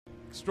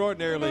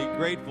extraordinarily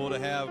grateful to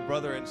have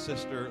Brother and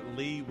Sister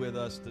Lee with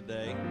us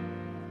today.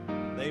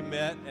 They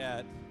met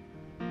at,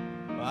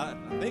 well, I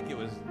think it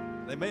was,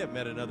 they may have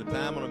met another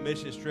time on a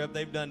missions trip.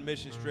 They've done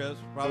missions trips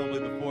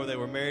probably before they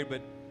were married, but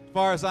as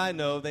far as I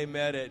know, they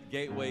met at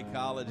Gateway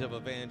College of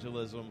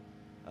Evangelism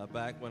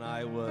back when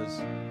I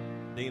was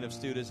Dean of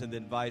Students and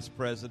then Vice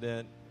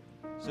President.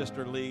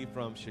 Sister Lee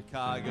from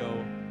Chicago,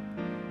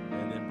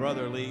 and then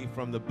Brother Lee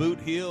from the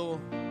Boot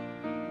Heel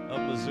of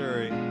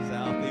Missouri,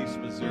 Southeast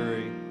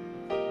Missouri.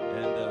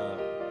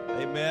 And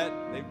they met.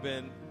 They've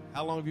been,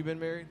 how long have you been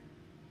married?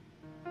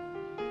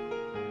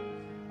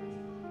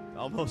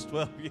 Almost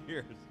 12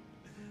 years.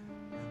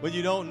 When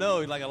you don't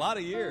know, like a lot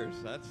of years.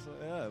 That's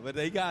but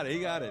he got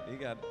it.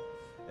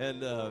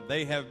 And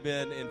they have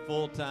been in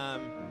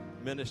full-time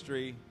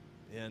ministry,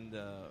 and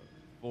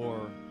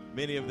for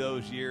many of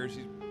those years,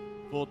 he's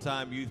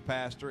full-time youth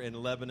pastor in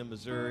Lebanon,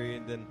 Missouri,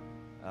 and then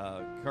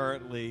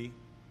currently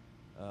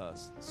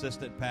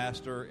assistant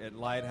pastor at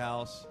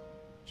Lighthouse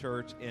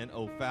Church in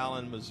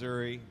O'Fallon,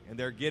 Missouri. And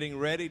they're getting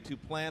ready to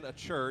plant a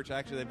church.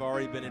 Actually, they've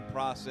already been in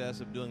process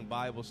of doing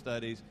Bible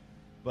studies,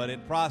 but in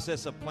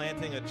process of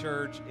planting a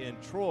church in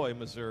Troy,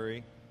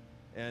 Missouri.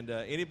 And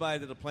anybody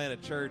that'll plant a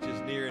church is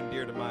near and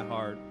dear to my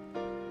heart.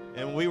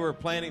 And we were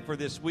planning for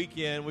this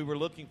weekend. We were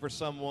looking for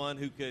someone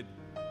who could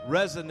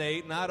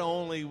resonate not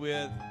only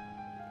with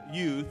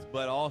youth,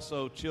 but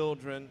also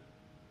children.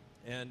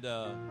 And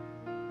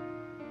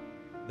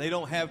they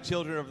don't have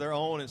children of their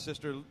own. And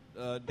Sister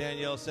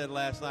Danielle said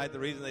last night the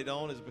reason they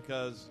don't is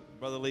because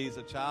Brother Lee's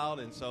a child,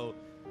 and so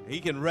he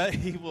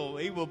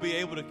will be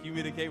able to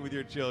communicate with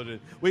your children.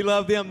 We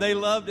love them. They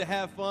love to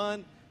have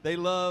fun. They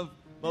love,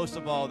 most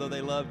of all, though,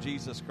 they love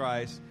Jesus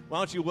Christ. Why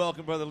don't you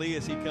welcome Brother Lee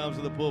as he comes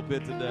to the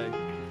pulpit today?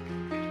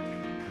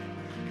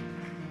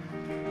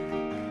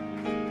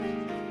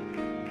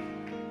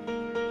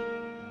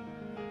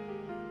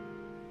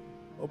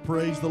 Well,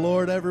 praise the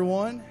Lord,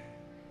 everyone.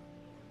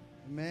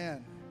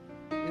 Amen.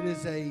 It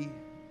is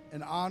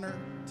an honor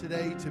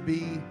today to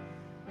be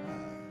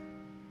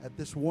at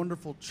this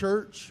wonderful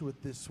church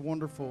with this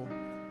wonderful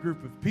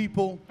group of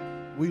people.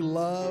 We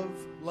love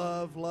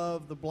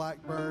the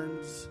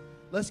Blackburns.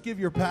 Let's give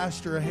your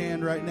pastor a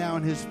hand right now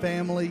and his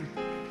family.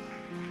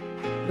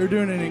 They're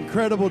doing an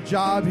incredible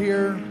job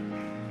here,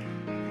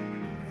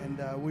 and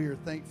we are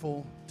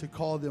thankful to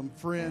call them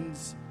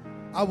friends.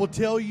 I will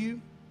tell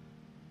you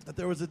that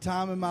there was a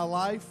time in my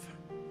life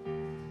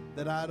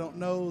that I don't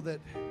know that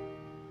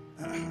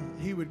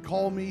he would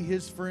call me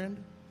his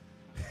friend.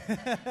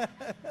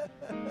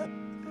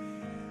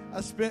 I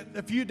spent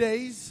a few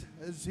days,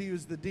 as he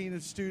was the dean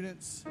of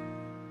students,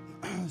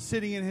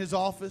 sitting in his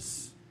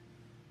office,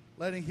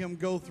 letting him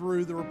go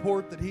through the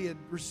report that he had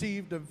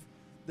received of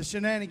the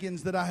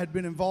shenanigans that I had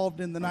been involved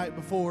in the night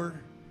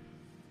before.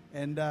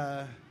 And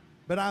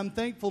but I'm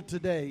thankful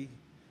today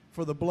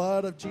for the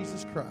blood of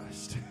Jesus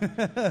Christ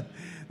that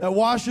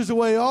washes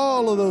away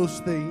all of those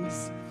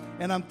things.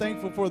 And I'm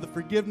thankful for the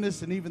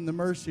forgiveness and even the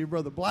mercy of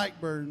Brother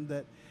Blackburn,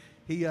 that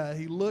he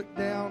looked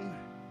down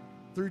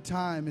through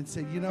time and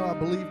said, you know, I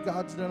believe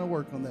God's done a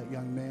work on that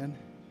young man.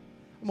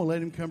 I'm going to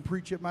let him come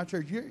preach at my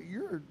church.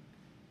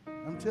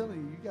 I'm telling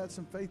you, you got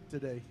some faith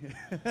today.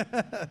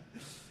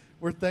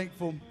 We're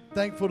thankful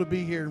to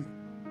be here.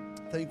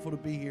 Thankful to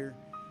be here.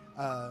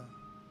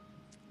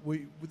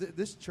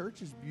 This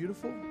church is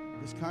beautiful.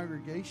 This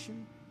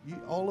congregation,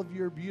 all of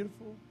you are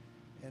beautiful.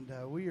 And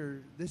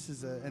this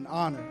is an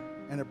honor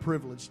and a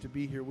privilege to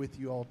be here with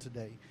you all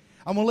today.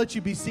 I'm going to let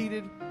you be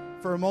seated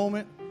for a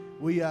moment.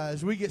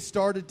 As we get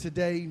started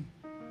today,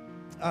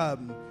 I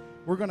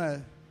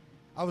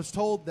was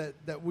told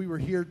that we were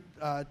here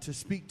to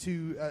speak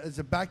to, as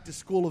a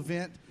back-to-school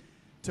event,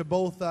 to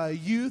both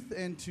youth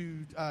and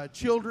to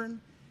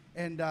children.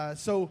 And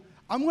so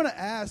I'm going to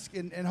ask,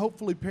 and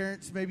hopefully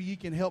parents, maybe you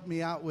can help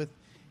me out with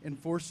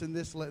enforcing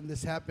this, letting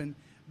this happen.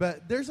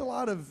 But there's a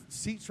lot of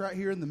seats right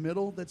here in the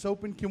middle that's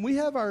open. Can we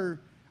have our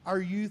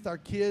youth, our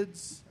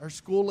kids, our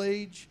school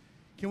age,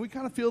 can we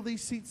kind of fill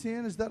these seats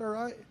in? Is that all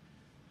right?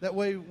 That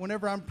way,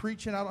 whenever I'm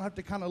preaching, I don't have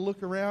to kind of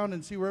look around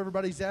and see where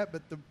everybody's at,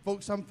 but the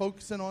folks I'm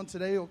focusing on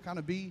today will kind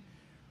of be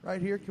right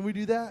here. Can we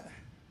do that?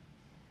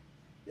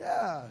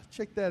 Yeah,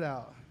 check that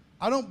out.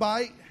 I don't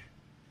bite.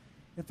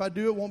 If I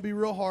do, it won't be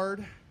real hard.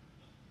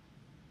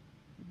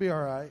 It'll be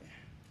all right.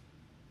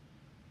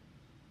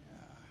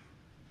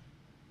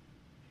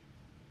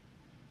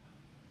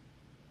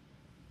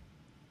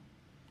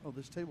 Oh,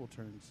 this table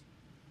turns.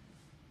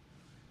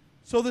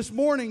 So this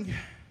morning,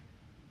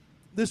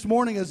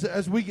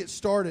 as we get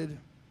started,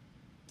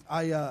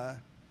 we're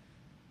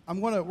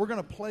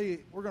gonna play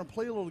a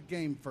little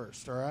game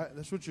first. All right,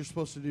 that's what you're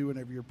supposed to do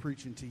whenever you're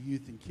preaching to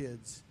youth and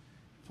kids.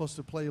 You're supposed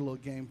to play a little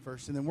game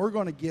first, and then we're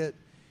going to get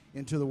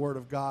into the Word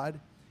of God,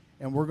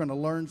 and we're going to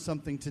learn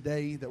something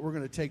today that we're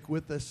going to take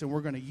with us, and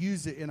we're going to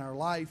use it in our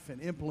life and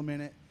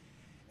implement it.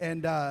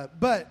 And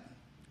but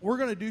we're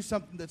going to do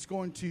something that's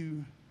going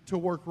to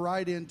work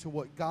right into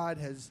what God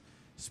has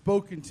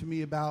spoken to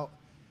me about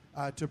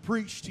to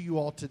preach to you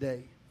all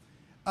today.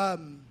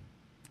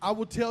 I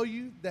will tell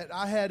you that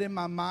I had in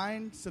my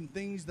mind some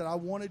things that I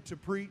wanted to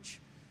preach,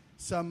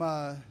 some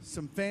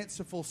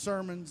fanciful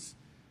sermons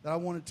that I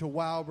wanted to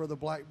wow Brother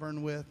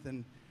Blackburn with,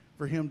 and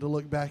for him to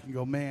look back and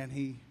go,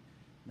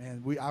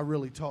 I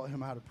really taught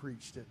him how to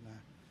preach, didn't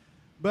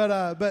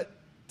I? But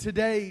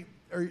today,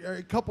 or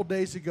a couple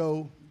days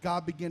ago,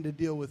 God began to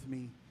deal with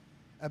me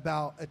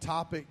about a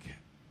topic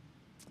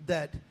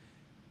that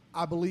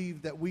I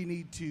believe that we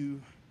need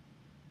to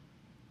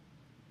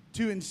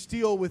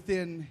instill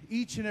within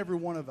each and every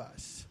one of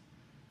us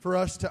for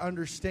us to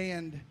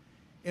understand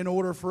in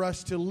order for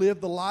us to live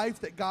the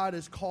life that God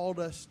has called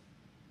us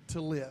to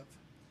live.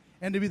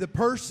 And to be the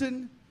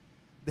person,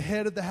 the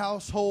head of the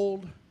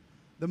household,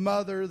 the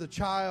mother, the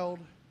child,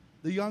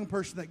 the young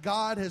person that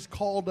God has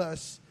called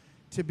us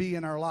to be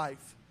in our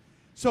life.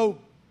 So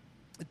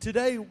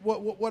today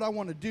what I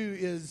want to do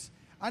is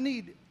I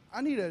need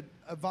a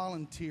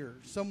volunteer,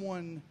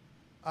 someone,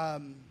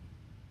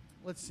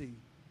 let's see.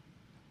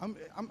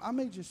 I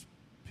may just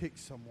pick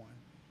someone.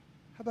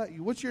 How about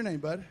you? What's your name,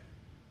 bud?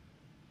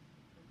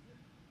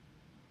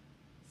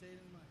 Say it in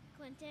the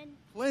mic. Clinton.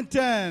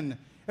 Clinton.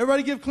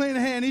 Everybody give Clinton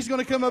a hand. He's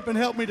going to come up and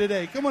help me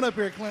today. Come on up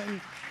here,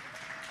 Clinton.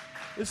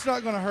 It's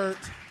not going to hurt.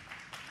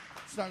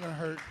 It's not going to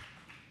hurt.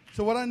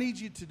 So what I need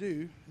you to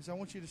do is I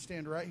want you to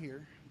stand right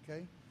here,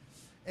 okay?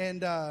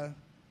 And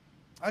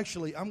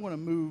actually, I want to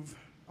move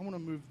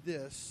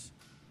this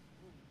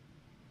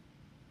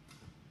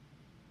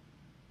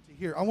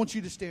here. I want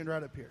you to stand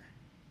right up here.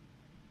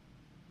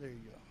 There you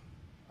go.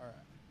 All right.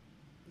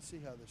 Let's see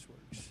how this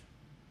works.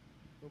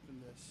 Open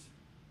this.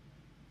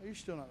 Oh, you're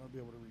still not going to be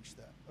able to reach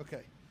that.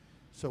 Okay.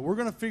 So we're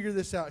going to figure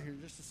this out here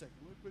in just a second.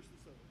 Let me push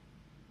this over.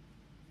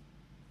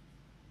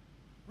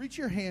 Reach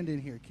your hand in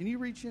here. Can you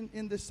reach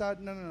in this side?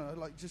 No.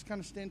 Like just kind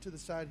of stand to the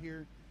side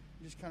here.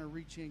 Just kind of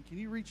reach in. Can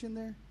you reach in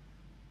there?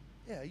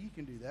 Yeah, you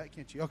can do that,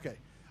 can't you? Okay.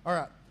 All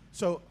right.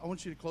 So I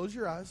want you to close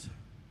your eyes.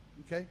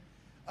 Okay.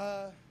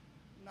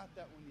 Not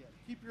that one yet.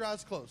 Keep your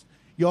eyes closed.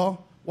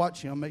 Y'all,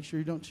 watch him. Make sure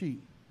you don't cheat.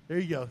 There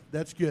you go.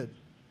 That's good.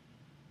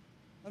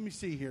 Let me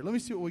see here. Let me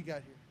see what we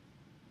got here.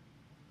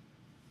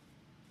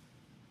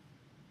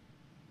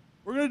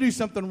 We're going to do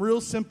something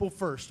real simple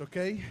first,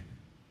 okay?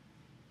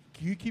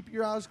 You keep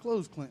your eyes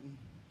closed, Clinton.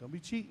 Don't be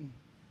cheating.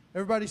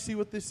 Everybody see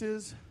what this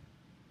is?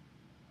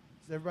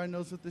 Does everybody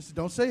knows what this is?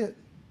 Don't say it.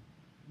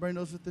 Everybody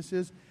knows what this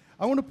is?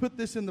 I want to put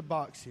this in the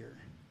box here.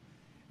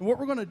 And what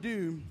we're going to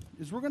do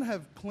is we're going to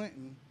have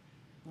Clinton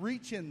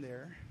reach in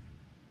there.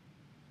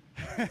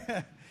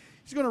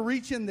 He's going to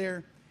reach in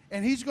there,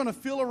 and he's going to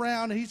feel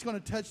around, and he's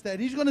going to touch that.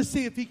 He's going to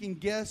see if he can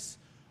guess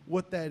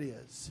what that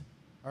is.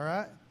 All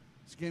right?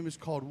 This game is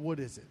called What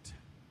Is It?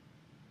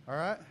 All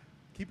right?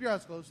 Keep your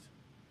eyes closed.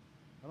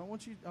 I don't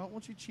want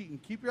you cheating.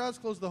 Keep your eyes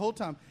closed the whole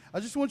time. I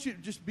just want you to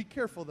just be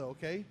careful, though,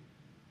 okay?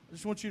 I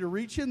just want you to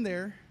reach in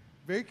there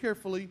very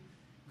carefully.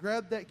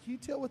 Grab that. Can you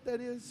tell what that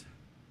is?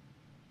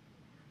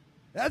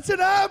 That's an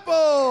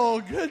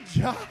apple. Good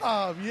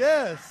job.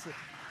 Yes.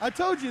 I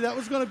told you that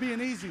was going to be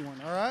an easy one,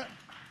 all right?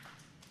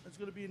 That's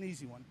going to be an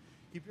easy one.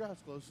 Keep your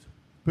eyes closed.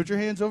 Put your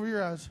hands over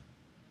your eyes.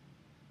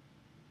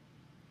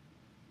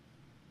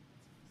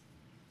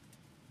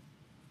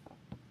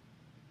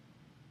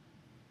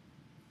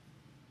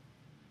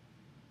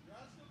 Your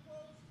eyes still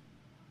closed?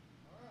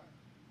 All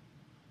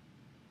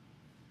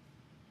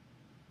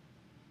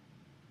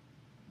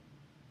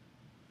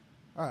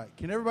right. All right.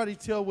 Can everybody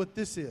tell what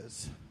this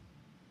is?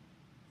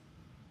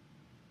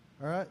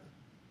 All right.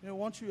 Why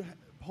don't you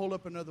hold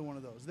up another one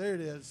of those? There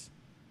it is.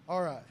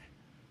 All right.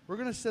 We're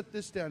going to set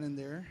this down in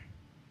there.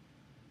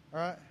 All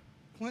right.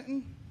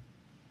 Clinton,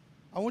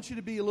 I want you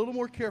to be a little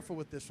more careful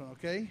with this one,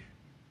 okay?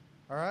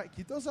 All right.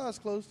 Keep those eyes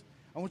closed.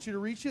 I want you to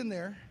reach in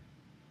there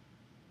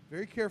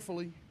very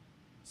carefully.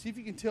 See if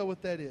you can tell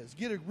what that is.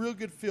 Get a real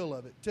good feel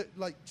of it.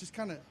 Just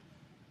kind of,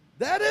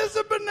 that is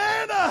a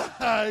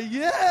banana.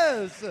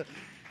 Yes.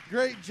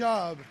 Great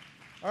job.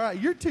 All right.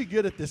 You're too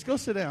good at this. Go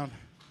sit down.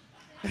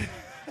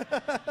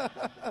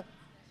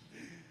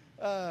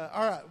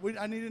 All right,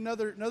 I need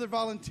another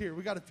volunteer.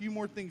 We got a few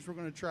more things we're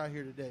going to try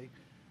here today.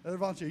 Another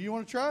volunteer. You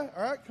want to try?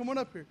 All right, come on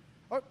up here.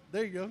 Oh,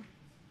 there you go.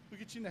 We'll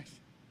get you next.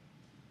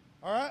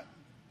 All right,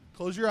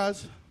 close your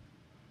eyes.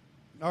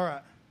 All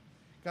right,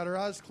 got our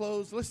eyes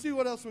closed. Let's see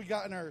what else we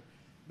got in our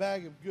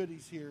bag of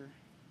goodies here.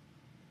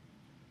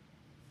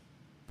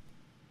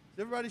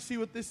 Does everybody see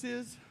what this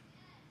is?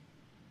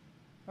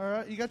 All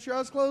right, you got your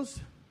eyes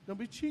closed? Don't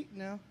be cheating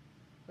now.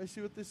 Everybody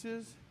see what this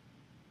is?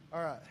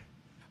 All right.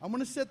 I'm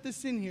going to set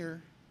this in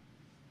here.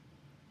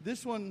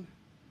 This one,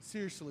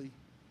 seriously,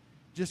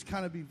 just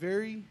kind of be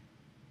very,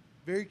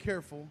 very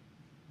careful.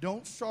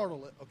 Don't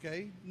startle it,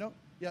 okay? No,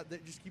 yeah,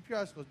 just keep your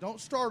eyes closed.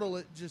 Don't startle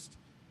it. Just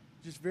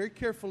very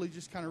carefully,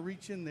 just kind of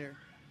reach in there.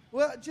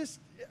 Well,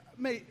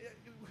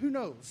 who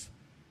knows?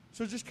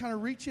 So just kind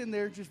of reach in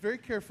there, just very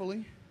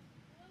carefully.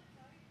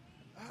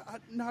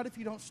 Not if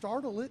you don't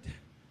startle it.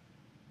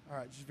 All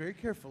right, just very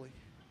carefully.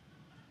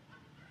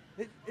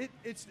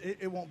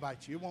 It won't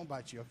bite you. It won't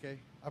bite you, okay?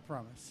 I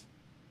promise.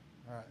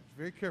 All right,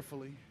 very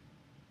carefully.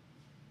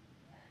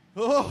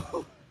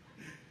 Oh,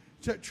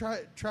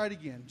 Try it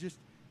again. Just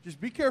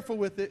be careful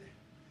with it.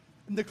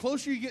 And the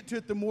closer you get to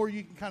it, the more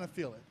you can kind of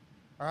feel it.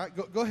 All right,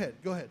 go ahead.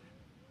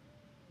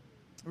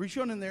 Reach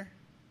on in there.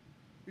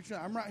 Reach on.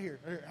 I'm right here.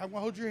 I'm going to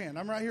hold your hand.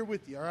 I'm right here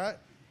with you, all right?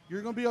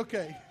 You're going to be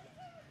okay.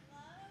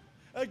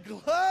 A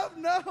glove?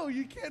 No,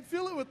 you can't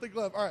feel it with the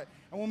glove. All right,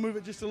 I'm going to move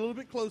it just a little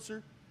bit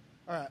closer.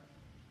 All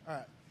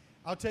right.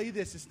 I'll tell you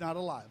this, it's not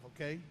alive,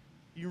 okay?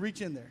 You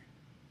reach in there.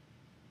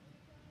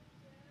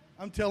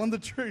 I'm telling the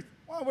truth.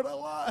 Why would I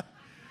lie?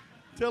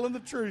 Telling the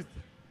truth.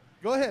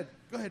 Go ahead,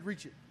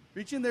 reach it.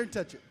 Reach in there and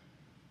touch it.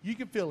 You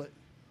can feel it.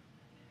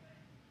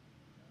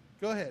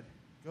 Go ahead.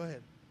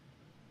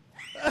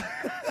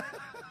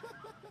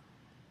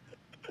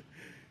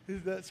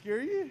 Does that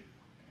scare you?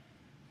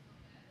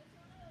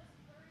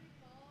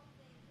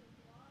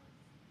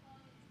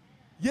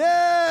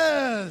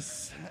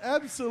 Yes,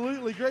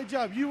 absolutely. Great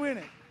job. You win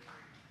it.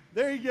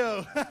 There you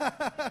go.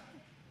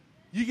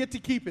 You get to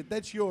keep it.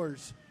 That's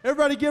yours.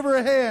 Everybody give her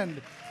a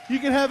hand. You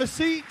can have a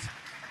seat.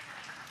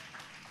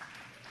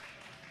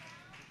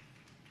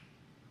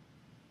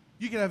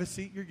 You can have a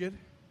seat. You're good.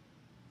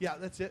 Yeah,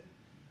 that's it.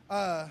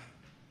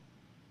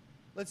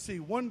 Let's see.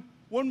 One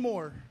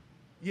more.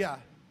 Yeah.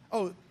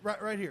 Oh,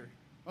 right here.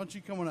 Why don't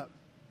you come on up?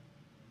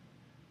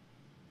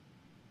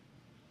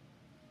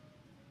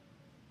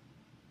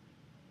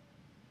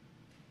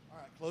 All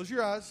right. Close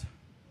your eyes.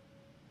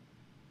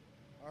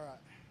 All right.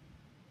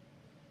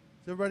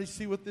 Does everybody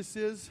see what this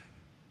is?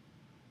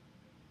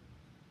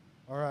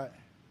 All right.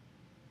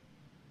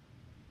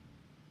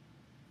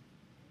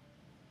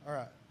 All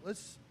right.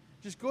 Let's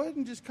just go ahead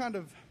and just kind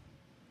of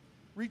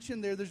reach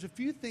in there. There's a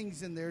few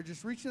things in there.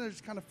 Just reach in there,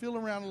 just kind of feel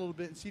around a little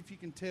bit and see if you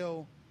can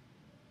tell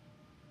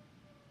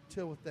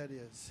what that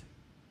is.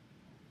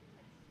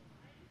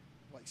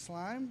 Like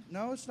slime?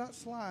 No, it's not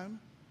slime.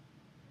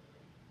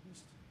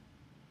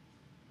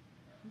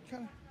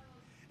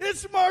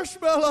 It's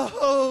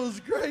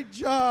marshmallows. Great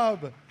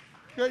job.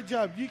 Great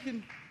job. You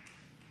can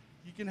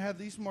have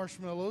these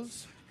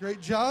marshmallows.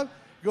 Great job.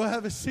 Go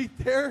have a seat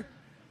there.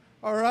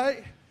 All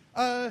right.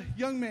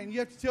 Young man, you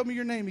have to tell me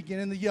your name again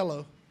in the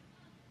yellow.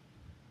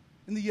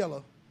 In the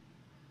yellow.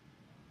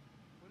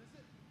 What is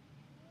it?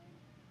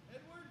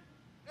 Edward?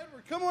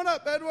 Edward, come on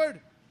up,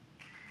 Edward.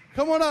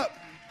 Come on up.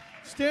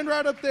 Stand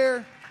right up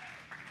there.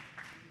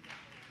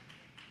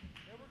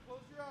 Edward, close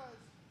your eyes.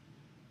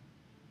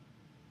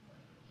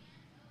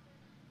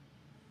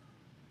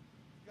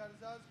 Got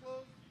his eyes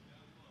closed?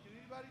 Can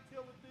anybody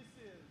tell what this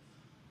is?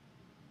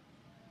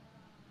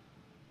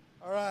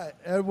 All right,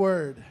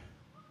 Edward.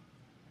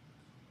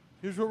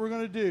 Here's what we're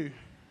going to do.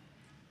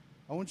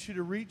 I want you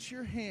to reach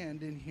your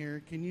hand in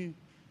here. Can you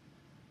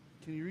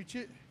reach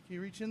it? Can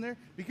you reach in there?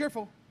 Be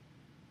careful.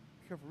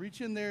 Be careful. Reach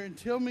in there and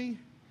tell me,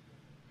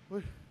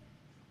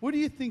 what do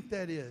you think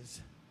that is?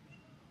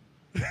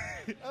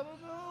 I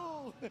don't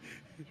know.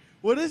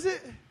 What is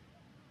it?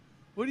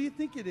 What do you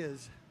think it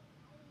is?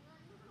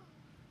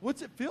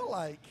 What's it feel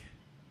like?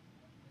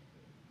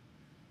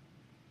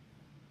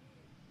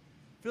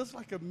 Feels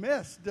like a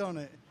mess, don't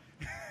it?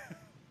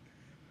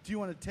 Do you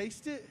want to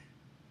taste it?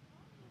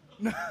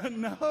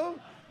 No?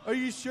 Are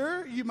you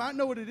sure? You might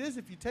know what it is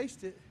if you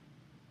taste it.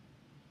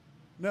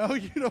 No,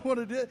 you don't want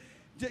to do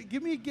it.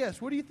 Give me a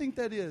guess. What do you think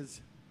that is?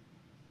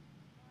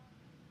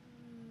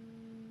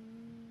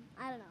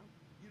 I don't know.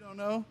 You don't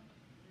know?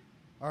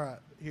 All right.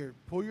 Here,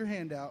 pull your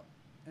hand out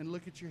and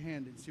look at your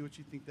hand and see what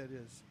you think that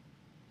is.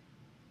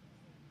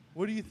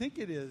 What do you think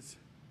it is?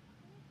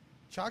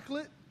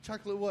 Chocolate?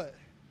 Chocolate what?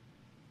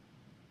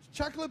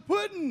 Chocolate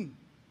pudding.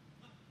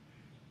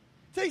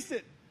 Taste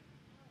it.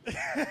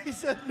 He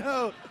said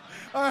no.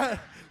 All right.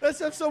 Let's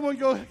have someone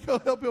go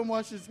help him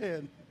wash his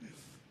hand.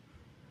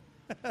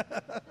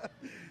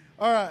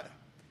 All right.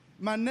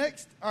 All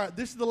right,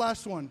 this is the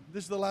last one.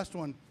 Here's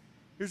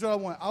what I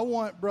want. I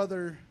want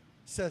Brother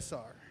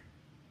Cesar.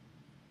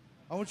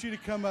 I want you to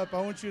come up.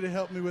 I want you to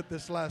help me with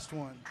this last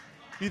one.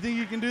 You think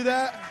you can do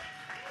that?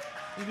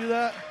 You do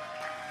that?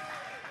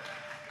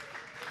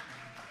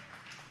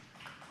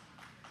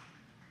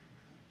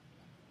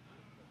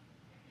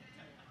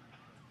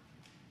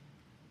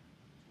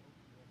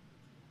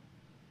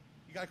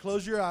 You got to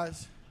close your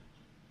eyes.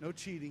 No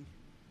cheating.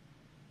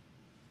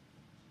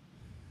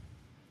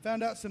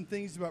 Found out some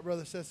things about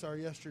Brother Cesar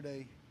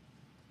yesterday,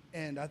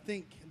 and I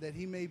think that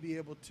he may be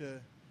able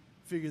to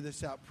figure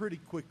this out pretty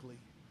quickly.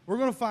 We're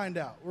going to find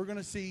out. We're going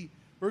to see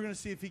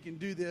if he can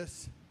do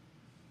this.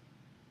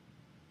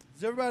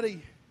 Does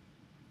everybody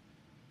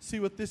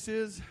see what this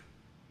is?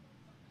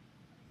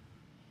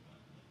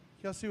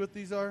 Y'all see what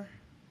these are?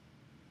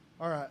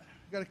 All right.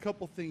 Got a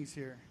couple things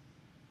here.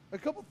 A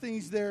couple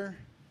things there.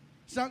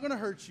 It's not going to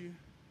hurt you,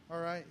 all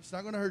right? It's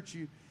not going to hurt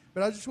you.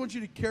 But I just want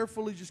you to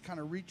carefully just kind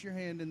of reach your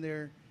hand in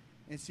there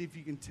and see if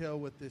you can tell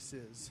what this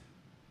is.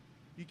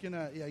 You can,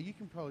 you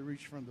can probably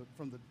reach from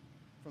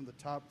the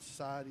top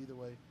side either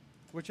way,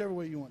 whichever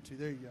way you want to.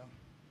 There you go.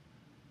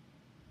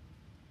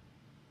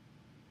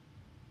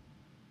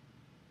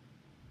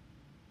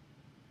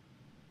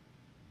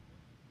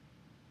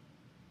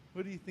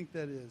 What do you think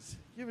that is?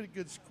 Give it a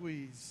good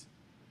squeeze.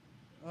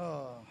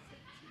 Oh,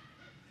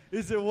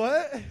 Is it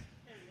what?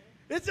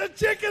 It's a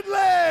chicken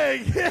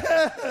leg.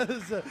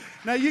 Yes.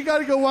 Now you got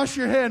to go wash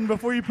your hand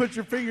before you put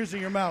your fingers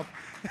in your mouth.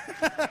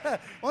 Why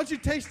don't you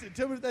taste it?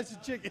 Tell me if that's a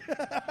chicken.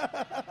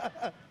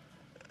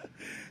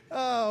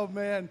 Oh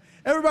man!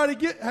 Everybody,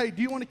 hey,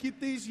 do you want to keep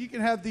these? You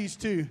can have these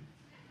too.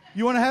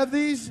 You want to have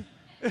these?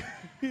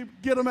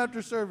 Get them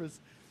after service.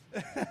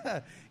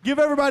 Give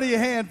everybody a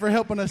hand for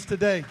helping us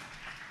today.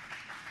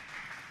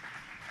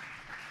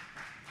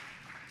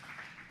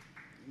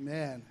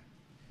 Man,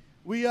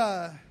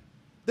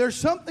 there's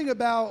something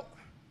about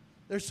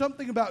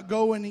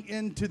going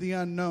into the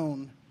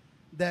unknown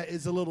that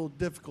is a little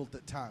difficult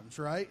at times,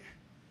 right?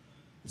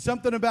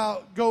 Something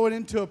about going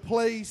into a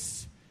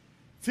place,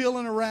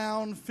 feeling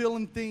around,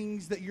 feeling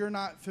things that you're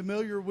not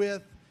familiar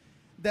with,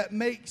 that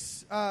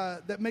makes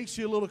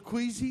you a little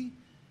queasy,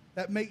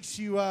 that makes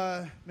you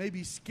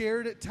maybe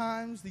scared at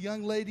times. The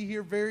young lady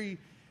here very,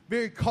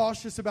 very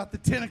cautious about the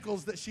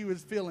tentacles that she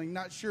was feeling,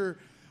 not sure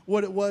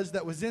what it was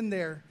that was in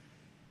there.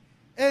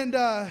 And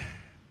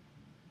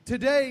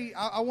today,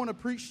 I want to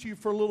preach to you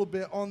for a little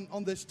bit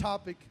on this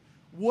topic.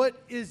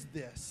 What is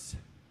this?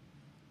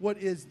 What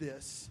is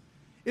this?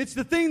 It's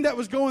the thing that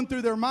was going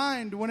through their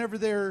mind whenever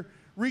they're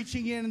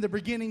reaching in and they're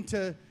beginning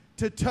to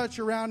touch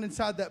around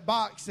inside that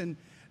box and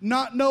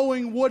not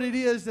knowing what it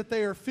is that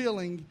they are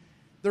feeling.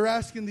 They're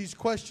asking these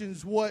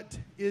questions, what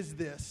is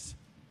this?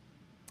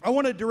 I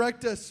want to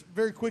direct us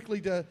very quickly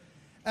to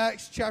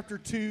Acts chapter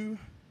 2.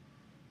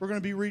 We're going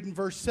to be reading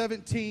verse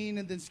 17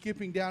 and then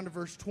skipping down to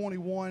verse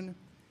 21.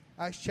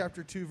 Acts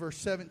chapter 2, verse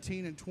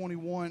 17 and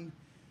 21.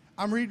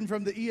 I'm reading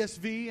from the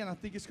ESV, and I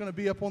think it's going to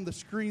be up on the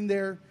screen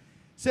there. It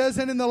says,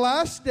 "And in the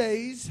last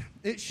days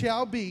it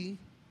shall be,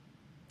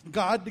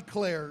 God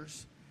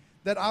declares,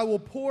 that I will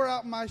pour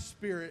out my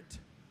Spirit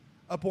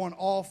upon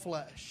all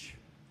flesh."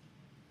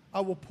 I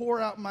will pour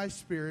out my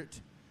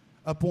Spirit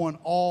upon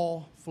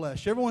all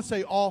flesh. Everyone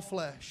say, all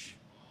flesh.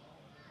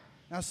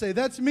 Now say,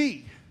 that's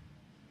me.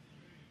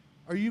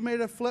 Are you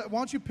made of flesh? Why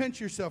don't you pinch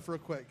yourself real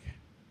quick?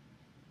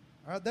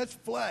 All right, that's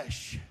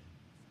flesh.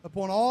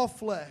 Upon all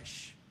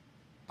flesh,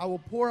 I will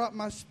pour out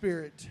my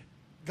Spirit,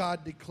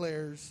 God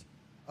declares,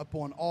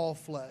 upon all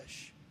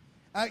flesh.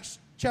 Acts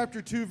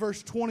chapter 2,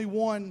 verse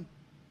 21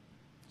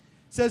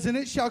 says, "And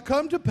it shall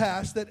come to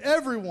pass that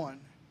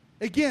everyone,"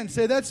 again,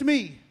 say, that's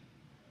me,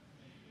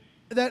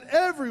 "that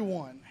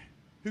everyone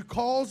who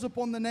calls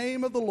upon the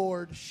name of the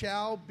Lord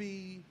shall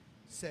be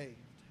saved."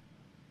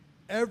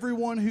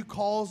 Everyone who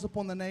calls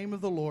upon the name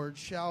of the Lord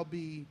shall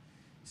be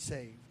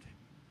saved.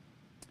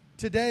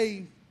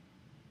 Today,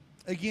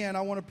 again,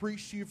 I want to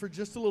preach to you for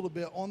just a little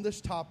bit on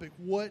this topic.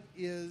 What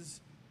is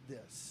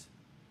this?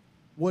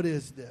 What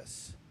is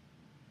this?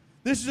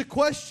 This is a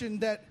question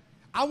that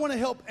I want to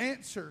help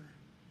answer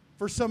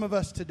for some of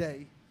us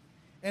today.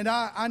 And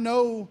I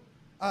know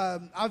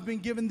I've been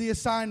given the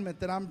assignment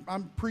that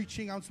I'm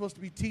preaching. I'm supposed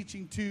to be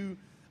teaching to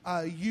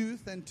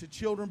youth and to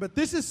children. But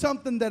this is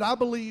something that I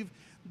believe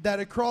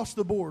that across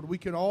the board we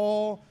can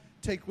all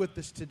take with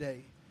us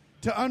today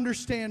to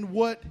understand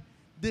what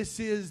this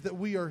is that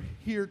we are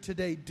here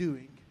today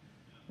doing,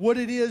 what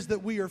it is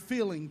that we are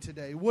feeling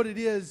today, what it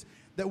is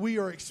that we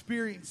are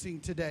experiencing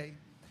today.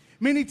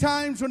 Many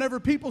times whenever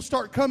people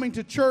start coming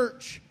to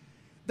church,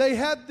 they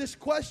have this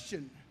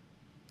question,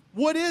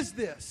 what is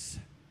this?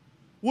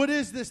 What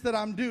is this that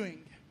I'm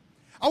doing?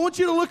 I want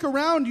you to look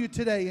around you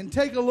today and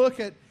take a look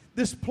at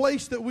this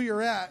place that we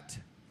are at.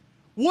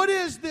 What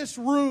is this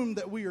room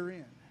that we are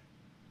in?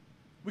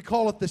 We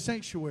call it the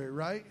sanctuary,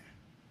 right?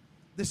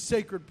 This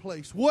sacred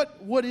place.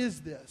 What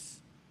is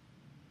this?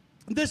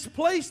 This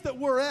place that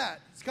we're at,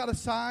 it's got a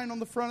sign on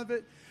the front of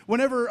it.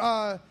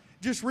 Whenever,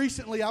 just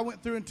recently, I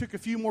went through and took a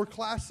few more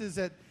classes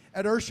at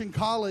Urshan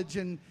College,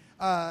 and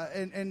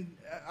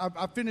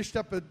I finished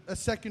up a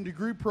second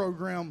degree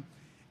program.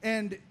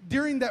 And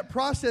during that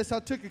process, I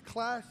took a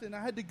class, and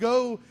I had to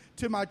go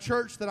to my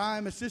church that I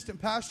am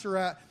assistant pastor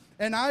at.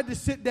 And I had to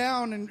sit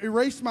down and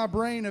erase my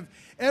brain of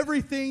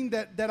everything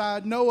that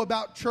I know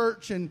about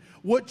church and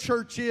what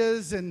church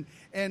is and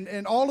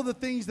all of the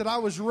things that I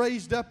was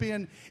raised up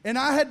in. And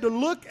I had to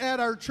look at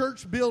our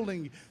church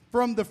building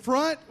from the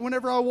front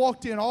whenever I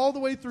walked in all the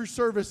way through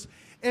service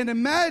and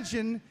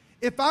imagine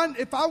if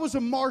I was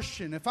a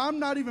Martian, if I'm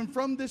not even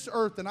from this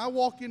earth and I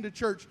walk into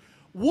church,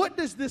 what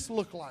does this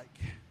look like?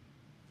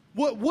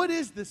 What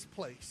is this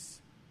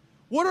place?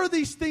 What are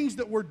these things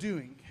that we're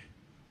doing?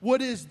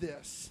 What is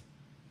this?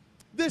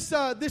 This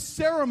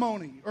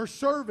ceremony or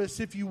service,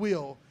 if you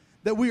will,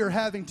 that we are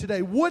having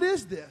today. What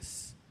is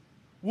this?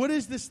 What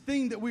is this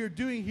thing that we are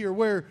doing here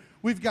where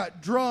we've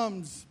got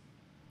drums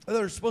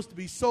that are supposed to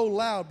be so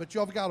loud, but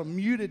y'all got them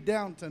muted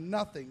down to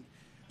nothing?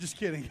 Just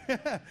kidding.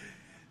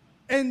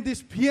 And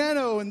this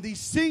piano and these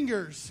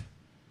singers,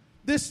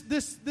 this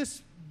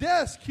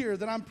desk here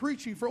that I'm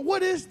preaching for.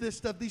 What is this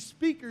stuff? These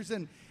speakers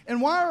and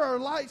why are our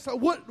lights?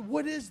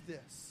 What is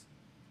this?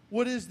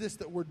 What is this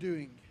that we're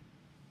doing?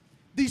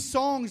 These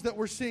songs that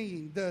we're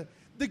singing,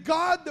 the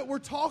God that we're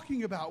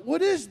talking about,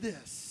 what is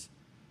this?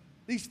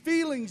 These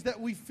feelings that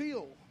we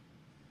feel.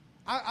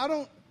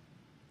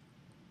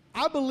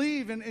 I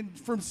believe, and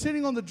from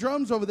sitting on the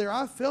drums over there,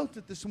 I felt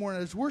it this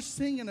morning as we're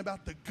singing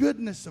about the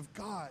goodness of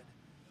God.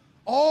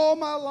 All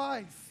my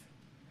life,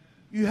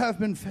 you have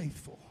been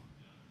faithful.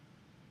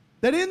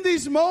 That in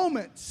these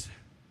moments,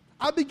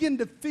 I begin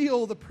to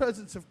feel the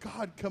presence of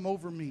God come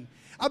over me.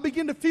 I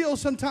begin to feel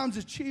sometimes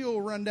a chill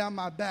run down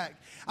my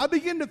back. I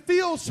begin to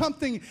feel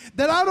something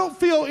that I don't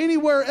feel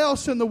anywhere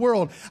else in the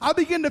world. I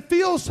begin to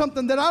feel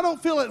something that I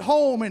don't feel at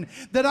home and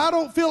that I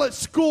don't feel at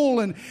school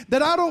and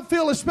that I don't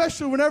feel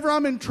especially whenever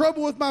I'm in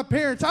trouble with my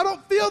parents. I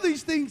don't feel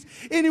these things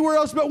anywhere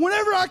else. But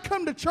whenever I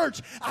come to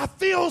church, I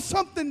feel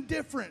something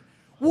different.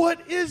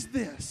 What is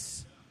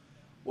this?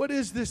 What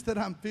is this that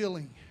I'm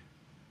feeling?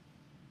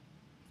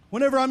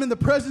 Whenever I'm in the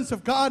presence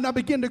of God and I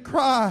begin to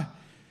cry,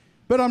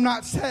 but I'm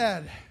not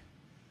sad.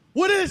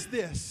 What is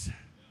this?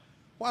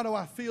 Why do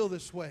I feel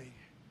this way?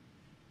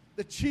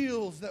 The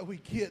chills that we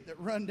get that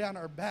run down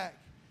our back.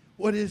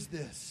 What is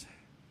this?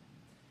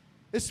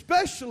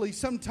 Especially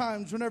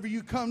sometimes whenever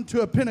you come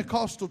to a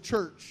Pentecostal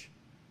church.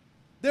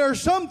 There are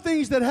some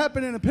things that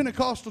happen in a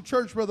Pentecostal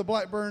church, Brother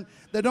Blackburn,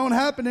 that don't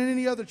happen in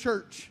any other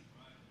church.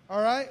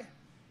 All right?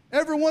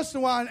 Every once in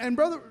a while. And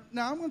brother,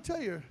 now I'm going to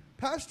tell you,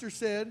 Pastor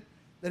said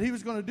that he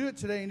was going to do it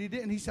today and he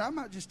didn't. He said, I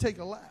might just take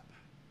a lap.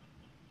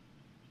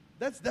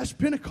 That's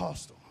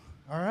Pentecostal.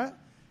 All right?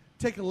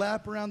 Take a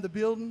lap around the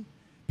building.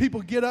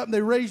 People get up and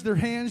they raise their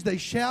hands. They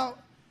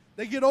shout.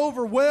 They get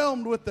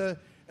overwhelmed with the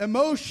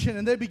emotion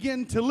and they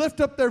begin to lift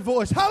up their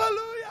voice.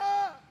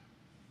 Hallelujah!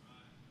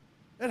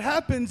 It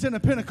happens in a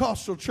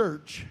Pentecostal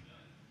church.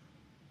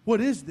 What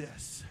is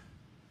this?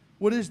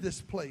 What is this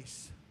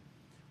place?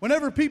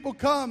 Whenever people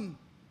come,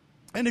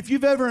 and if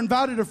you've ever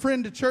invited a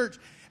friend to church,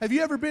 have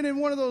you ever been in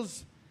one of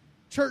those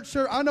church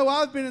services? I know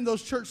I've been in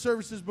those church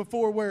services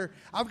before where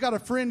I've got a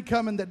friend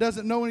coming that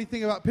doesn't know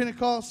anything about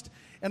Pentecost,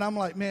 and I'm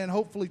like, man,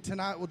 hopefully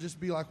tonight will just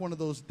be like one of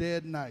those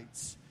dead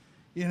nights,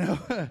 you know.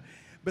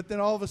 But then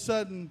all of a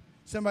sudden,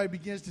 somebody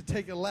begins to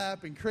take a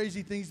lap, and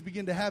crazy things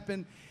begin to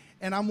happen,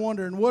 and I'm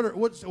wondering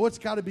what's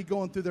got to be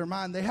going through their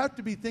mind. They have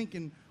to be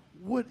thinking,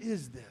 what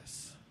is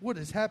this? What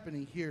is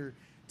happening here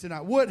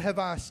tonight? What have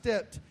I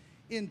stepped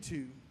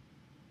into?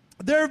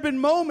 There have been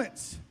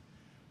moments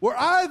where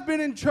I've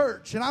been in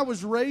church, and I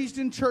was raised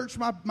in church.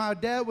 My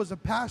dad was a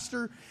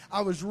pastor.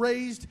 I was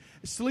raised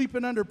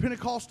sleeping under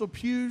Pentecostal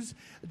pews.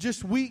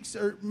 Just weeks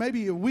or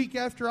maybe a week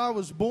after I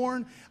was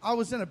born, I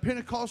was in a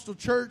Pentecostal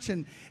church,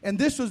 and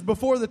this was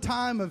before the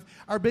time of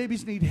our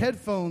babies need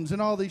headphones and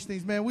all these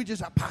things. Man, we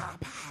just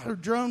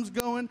have drums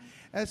going.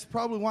 That's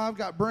probably why I've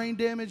got brain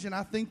damage, and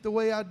I think the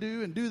way I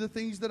do and do the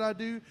things that I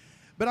do.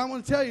 But I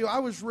want to tell you, I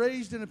was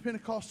raised in a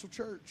Pentecostal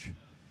church.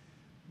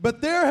 But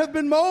there have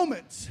been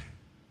moments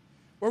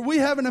where we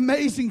have an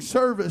amazing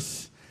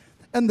service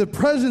and the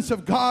presence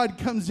of God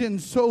comes in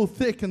so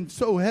thick and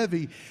so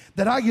heavy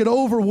that I get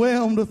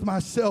overwhelmed with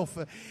myself.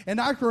 And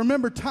I can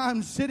remember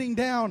times sitting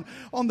down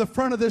on the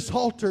front of this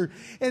altar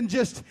and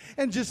just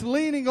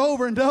leaning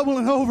over and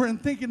doubling over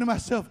and thinking to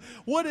myself,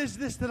 what is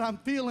this that I'm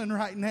feeling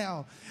right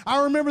now?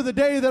 I remember the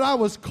day that I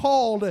was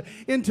called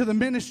into the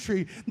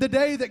ministry, the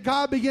day that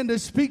God began to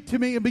speak to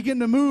me and begin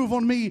to move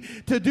on me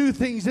to do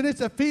things. And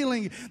it's a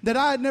feeling that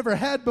I had never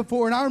had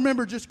before. And I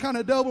remember just kind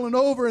of doubling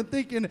over and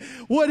thinking,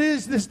 what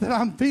is this that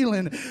I'm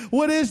feeling?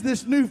 What is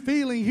this new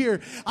feeling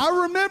here?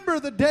 I remember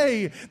the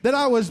day that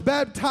I was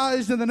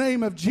baptized in the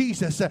name of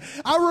Jesus.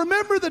 I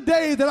remember the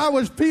day that I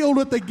was filled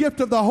with the gift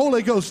of the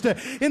Holy Ghost,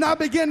 and I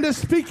began to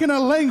speak in a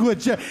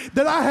language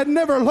that I had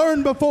never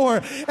learned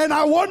before. And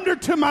I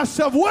wondered to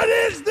myself, what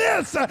is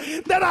this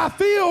that I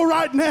feel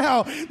right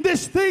now?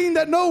 This thing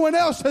that no one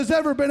else has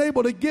ever been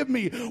able to give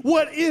me.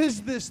 What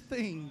is this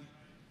thing?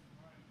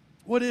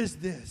 What is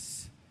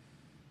this?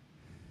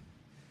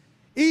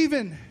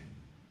 Even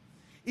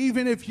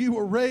if you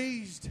were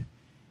raised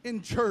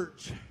in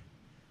church,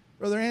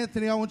 Brother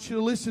Anthony, I want you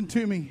to listen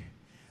to me.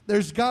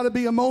 There's got to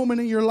be a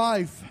moment in your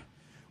life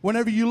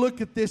whenever you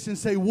look at this and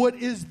say, what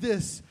is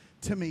this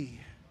to me?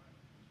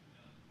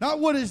 Not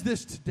what is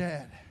this to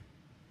Dad.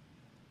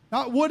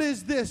 Not what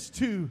is this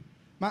to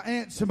my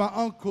aunts and my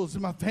uncles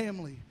and my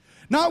family.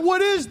 Not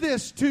what is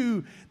this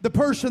to the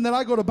person that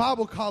I go to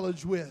Bible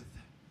college with.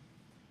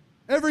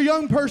 Every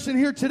young person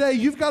here today,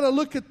 you've got to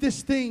look at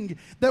this thing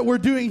that we're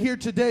doing here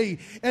today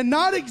and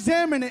not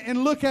examine it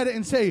and look at it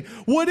and say,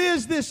 what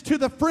is this to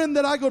the friend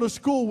that I go to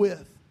school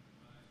with?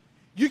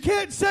 You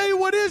can't say,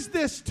 what is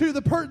this to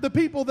the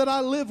people that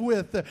I live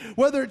with,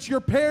 whether it's your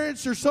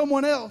parents or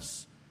someone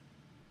else.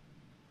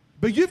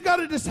 But you've got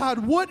to decide,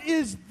 what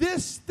is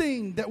this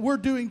thing that we're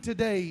doing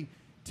today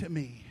to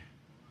me?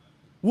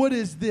 What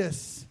is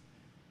this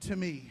to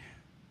me?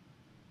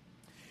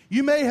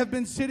 You may have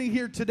been sitting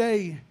here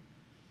today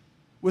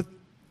with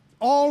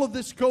all of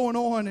this going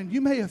on, and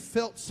you may have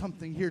felt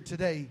something here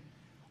today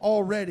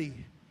already,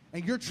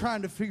 and you're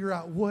trying to figure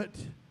out what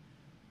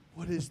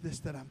is this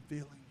that I'm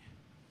feeling?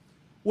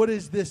 What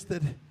is this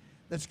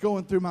that's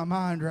going through my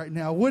mind right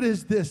now? What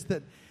is this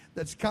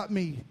that's got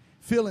me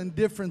feeling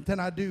different than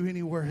I do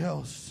anywhere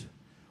else?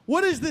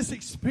 What is this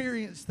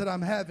experience that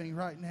I'm having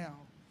right now?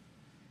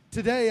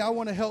 Today, I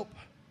want to help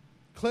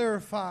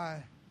clarify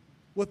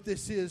what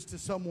this is to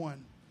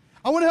someone.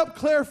 I want to help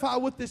clarify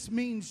what this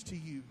means to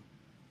you,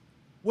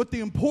 what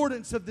the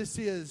importance of this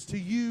is to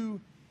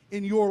you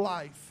in your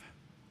life.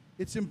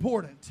 It's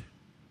important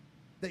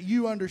that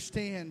you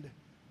understand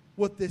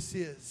what this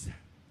is.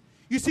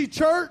 You see,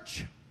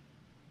 church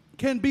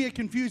can be a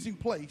confusing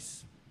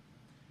place.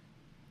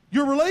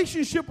 Your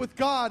relationship with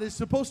God is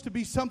supposed to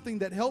be something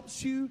that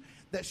helps you,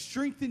 that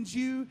strengthens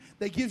you,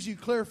 that gives you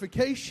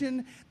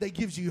clarification, that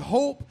gives you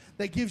hope,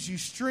 that gives you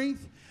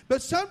strength.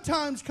 But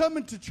sometimes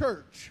coming to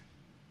church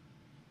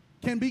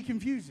can be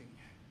confusing.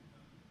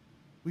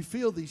 We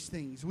feel these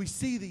things. We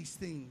see these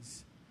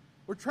things.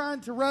 We're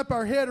trying to wrap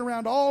our head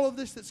around all of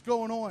this that's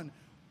going on.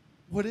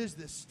 What is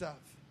this stuff?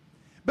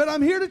 But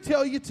I'm here to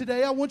tell you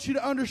today, I want you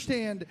to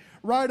understand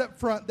right up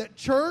front that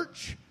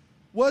church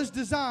was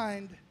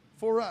designed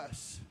for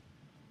us,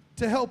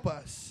 to help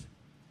us.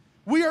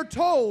 We are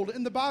told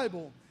in the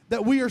Bible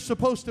that we are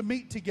supposed to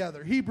meet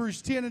together.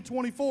 Hebrews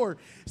 10:24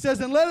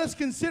 says, "And let us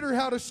consider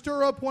how to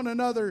stir up one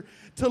another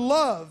to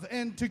love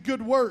and to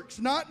good works,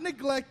 not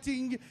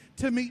neglecting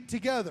to meet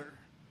together."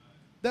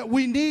 That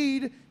we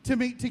need to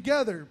meet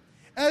together,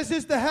 as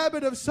is the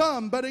habit of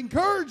some, but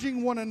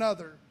encouraging one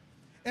another,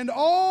 and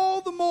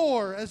all the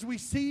more as we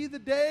see the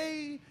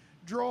day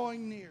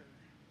drawing near.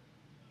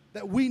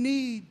 That we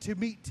need to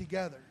meet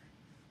together.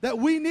 That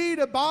we need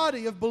a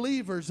body of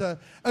believers, a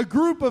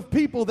group of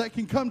people that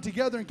can come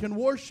together and can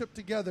worship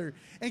together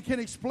and can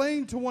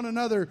explain to one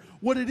another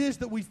what it is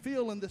that we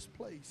feel in this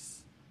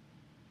place.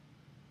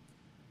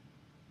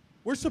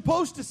 We're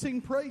supposed to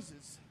sing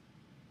praises.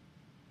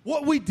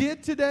 What we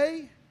did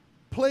today,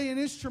 playing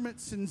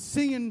instruments and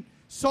singing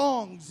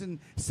songs and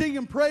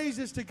singing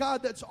praises to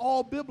God, that's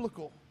all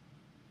biblical.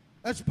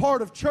 That's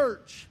part of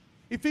church.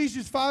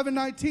 Ephesians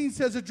 5:19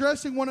 says,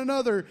 addressing one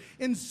another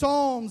in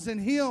psalms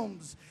and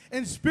hymns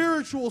and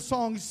spiritual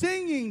songs,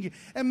 singing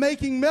and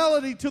making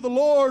melody to the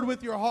Lord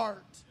with your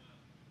heart.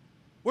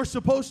 We're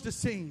supposed to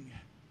sing.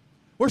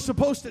 We're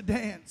supposed to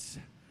dance.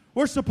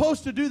 We're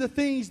supposed to do the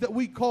things that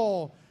we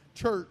call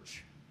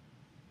church.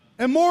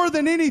 And more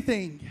than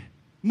anything,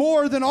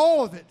 more than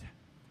all of it,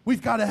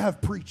 we've got to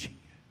have preaching.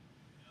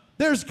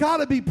 There's got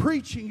to be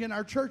preaching in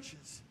our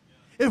churches.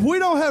 If we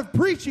don't have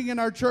preaching in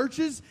our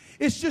churches,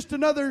 it's just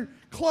another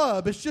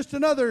club. It's just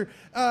another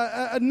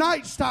a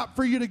night stop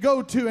for you to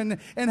go to and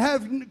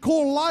have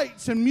cool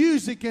lights and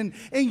music and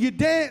you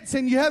dance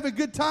and you have a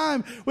good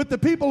time with the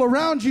people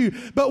around you.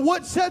 But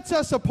what sets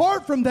us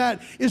apart from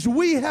that is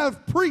we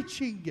have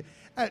preaching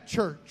at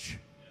church.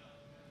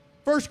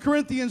 1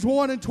 Corinthians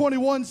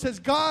 1:21 says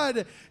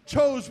God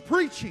chose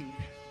preaching.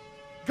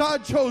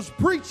 God chose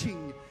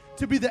preaching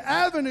to be the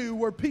avenue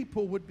where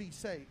people would be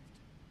saved.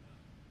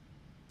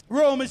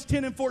 Romans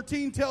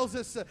 10:14 tells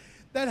us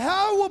that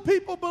how will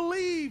people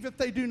believe if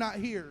they do not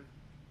hear?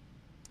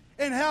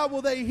 And how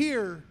will they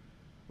hear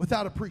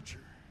without a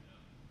preacher?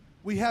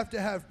 We have to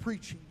have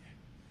preaching.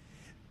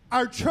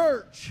 Our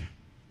church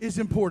is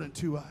important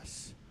to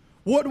us.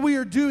 What we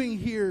are doing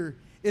here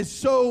is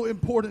so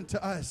important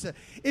to us.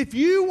 If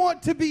you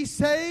want to be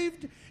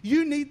saved,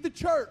 you need the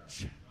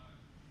church.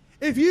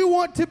 If you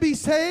want to be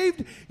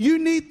saved, you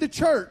need the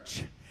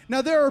church.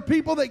 Now, there are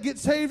people that get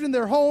saved in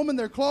their home, in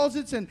their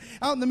closets, and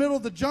out in the middle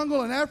of the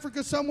jungle in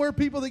Africa somewhere,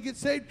 people that get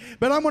saved.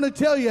 But I'm going to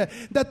tell you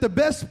that the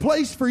best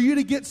place for you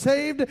to get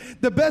saved,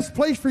 the best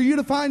place for you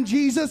to find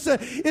Jesus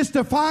is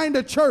to find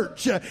a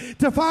church,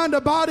 to find a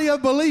body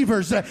of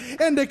believers,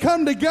 and to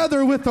come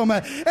together with them,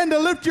 and to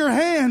lift your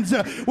hands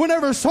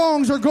whenever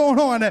songs are going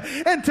on,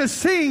 and to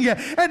sing,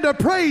 and to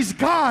praise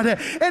God,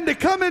 and to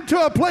come into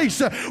a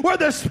place where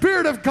the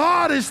Spirit of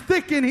God is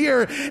thick in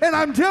here. And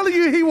I'm telling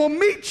you, He will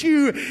meet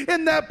you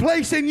in that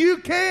place, and you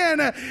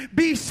can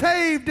be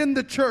saved in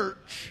the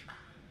church.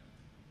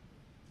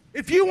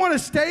 If you want to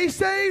stay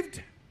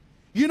saved,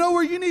 you know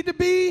where you need to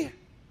be?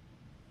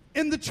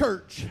 In the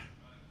church.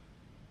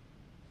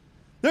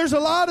 There's a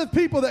lot of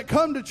people that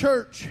come to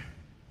church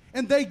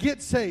and they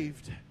get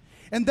saved.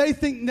 And they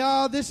think,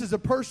 no, this is a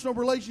personal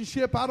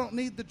relationship. I don't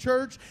need the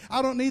church.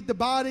 I don't need the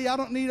body. I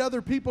don't need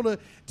other people to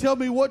tell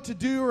me what to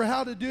do or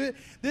how to do it.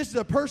 This is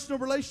a personal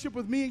relationship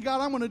with me and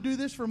God. I'm going to do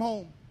this from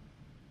home.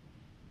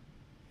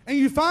 And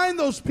you find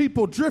those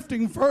people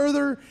drifting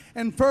further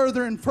and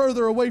further and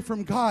further away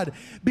from God.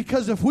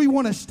 Because if we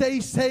want to stay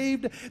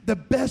saved, the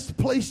best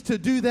place to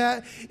do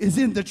that is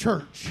in the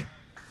church.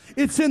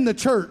 It's in the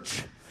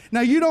church.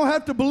 Now, you don't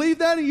have to believe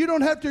that and you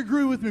don't have to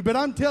agree with me, but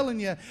I'm telling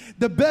you,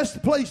 the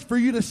best place for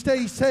you to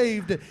stay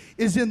saved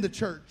is in the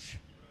church.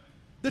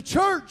 The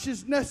church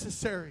is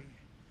necessary,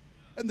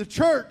 and the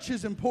church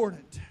is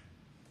important.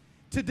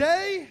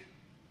 Today,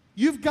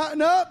 you've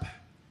gotten up,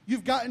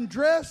 you've gotten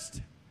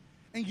dressed,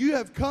 and you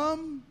have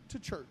come to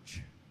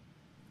church.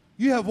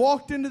 You have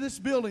walked into this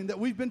building that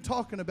we've been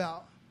talking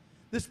about.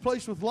 This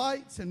place with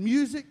lights and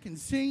music and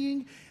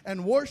singing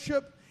and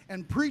worship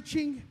and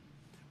preaching.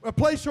 A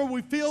place where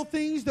we feel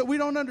things that we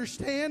don't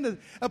understand.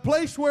 A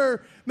place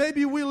where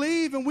maybe we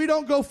leave and we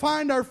don't go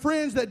find our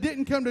friends that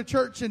didn't come to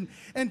church and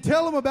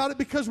tell them about it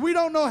because we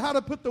don't know how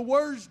to put the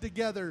words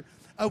together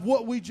of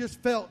what we just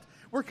felt.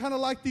 We're kind of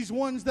like these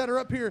ones that are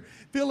up here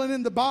filling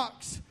in the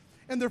box,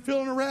 and they're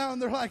filling around.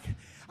 They're like,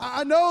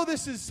 I know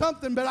this is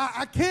something, but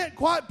I can't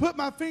quite put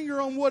my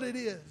finger on what it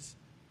is.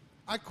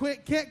 I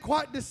can't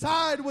quite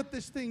decide what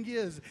this thing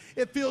is.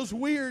 It feels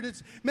weird.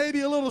 It's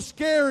maybe a little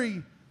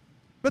scary,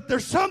 but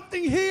there's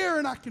something here,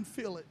 and I can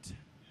feel it.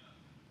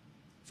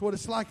 It's what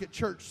it's like at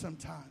church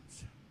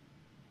sometimes.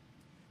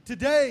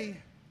 Today,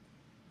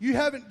 you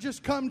haven't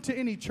just come to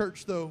any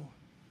church, though.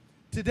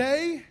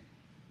 Today,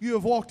 you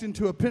have walked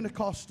into a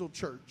Pentecostal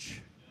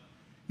church.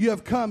 You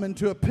have come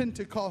into a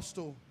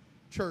Pentecostal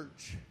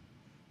church.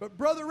 But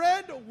Brother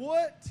Randall,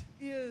 what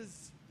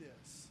is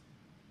this?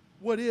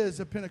 What is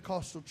a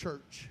Pentecostal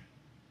church?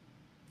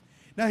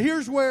 Now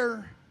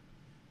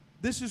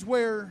this is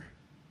where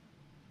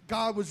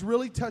God was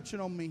really touching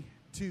on me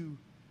to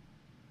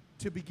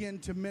begin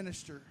to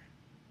minister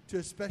to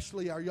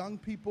especially our young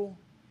people,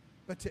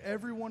 but to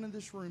everyone in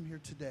this room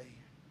here today.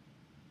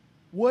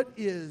 What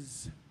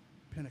is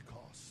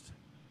Pentecost?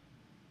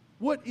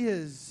 What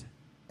is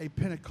a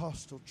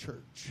Pentecostal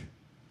church?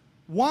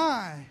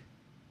 Why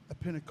a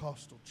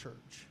Pentecostal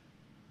church?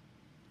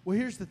 Well,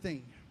 here's the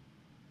thing.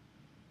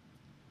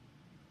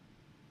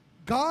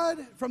 God,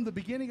 from the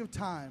beginning of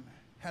time,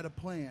 had a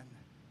plan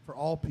for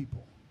all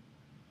people,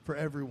 for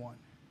everyone.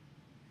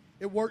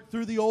 It worked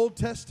through the Old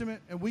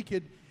Testament, and we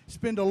could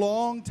spend a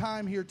long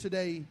time here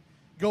today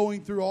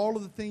going through all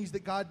of the things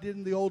that God did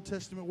in the Old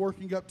Testament,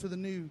 working up to the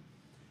New.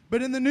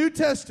 But in the New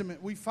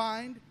Testament, we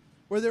find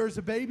where there is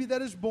a baby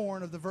that is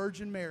born of the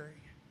Virgin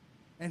Mary.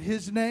 And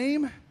his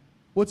name,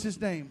 what's his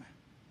name?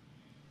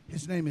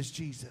 His name is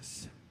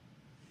Jesus.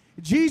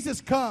 Jesus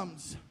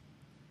comes,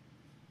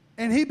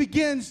 and he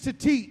begins to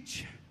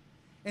teach,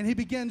 and he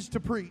begins to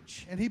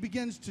preach, and he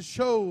begins to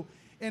show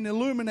and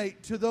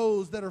illuminate to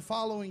those that are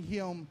following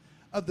him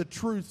of the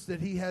truths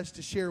that he has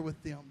to share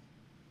with them.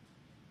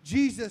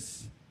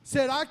 Jesus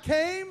said, I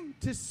came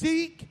to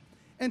seek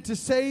and to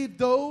save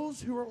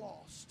those who are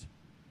lost.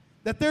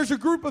 That there's a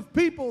group of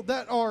people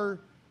that are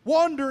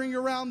wandering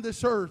around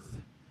this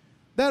earth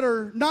that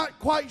are not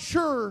quite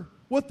sure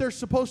what they're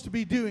supposed to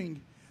be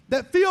doing,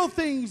 that feel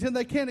things and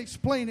they can't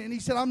explain it. And he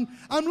said, I'm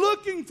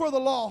looking for the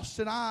lost,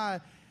 and I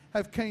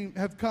have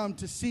come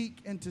to seek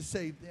and to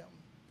save them.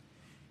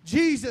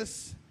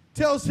 Jesus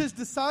tells his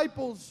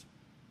disciples,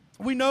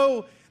 we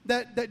know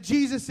that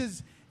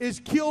Jesus is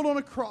killed on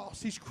a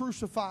cross. He's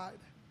crucified.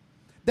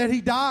 That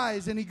he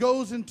dies and he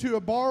goes into a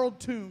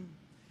borrowed tomb.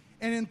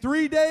 And in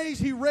 3 days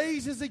he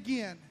raises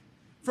again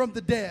from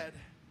the dead.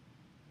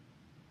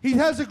 He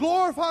has a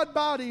glorified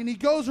body, and he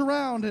goes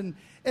around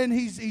and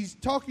he's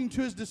talking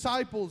to his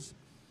disciples.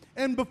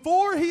 And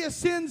before he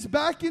ascends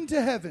back into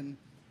heaven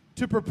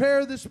to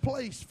prepare this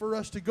place for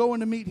us to go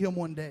and to meet him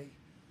one day,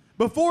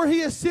 before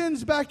he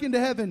ascends back into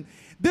heaven,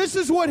 this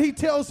is what he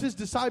tells his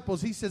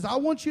disciples. He says, I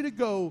want you to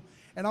go,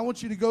 and I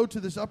want you to go to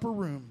this upper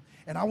room,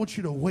 and I want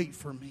you to wait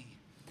for me.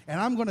 And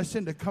I'm going to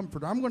send a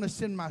comforter. I'm going to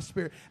send my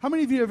Spirit. How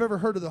many of you have ever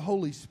heard of the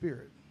Holy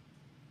Spirit?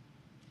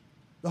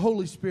 The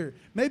Holy Spirit.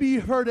 Maybe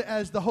you've heard it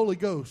as the Holy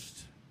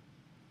Ghost.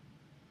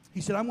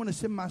 He said, I'm going to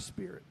send my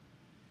Spirit,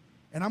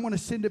 and I'm going to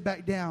send it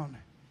back down,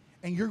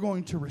 and you're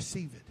going to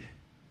receive it.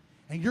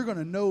 And you're going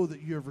to know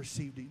that you have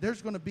received it.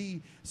 There's going to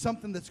be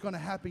something that's going to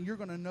happen. You're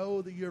going to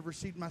know that you have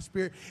received my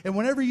Spirit. And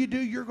whenever you do,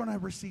 you're going to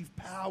receive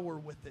power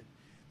with it.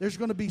 There's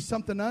going to be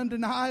something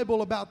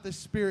undeniable about this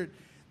Spirit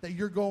that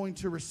you're going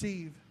to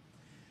receive.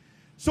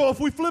 So if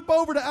we flip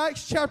over to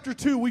Acts chapter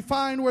 2, we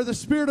find where the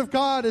Spirit of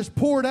God is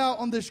poured out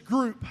on this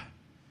group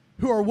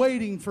who are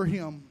waiting for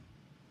him.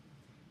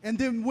 And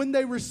then when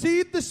they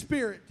receive the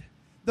Spirit,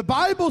 the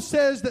Bible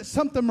says that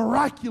something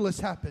miraculous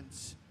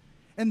happens.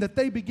 And that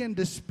they begin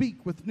to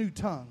speak with new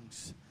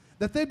tongues.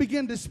 That they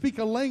begin to speak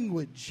a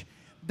language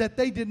that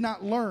they did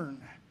not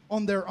learn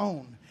on their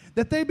own.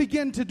 That they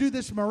begin to do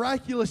this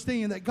miraculous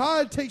thing, and that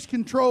God takes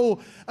control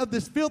of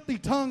this filthy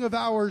tongue of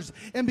ours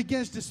and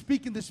begins to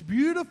speak in this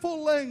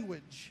beautiful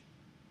language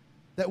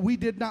that we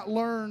did not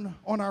learn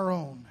on our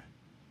own.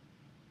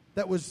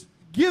 That was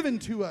given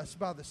to us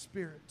by the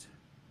Spirit.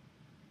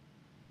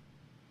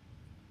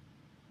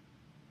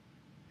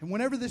 And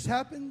whenever this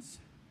happens,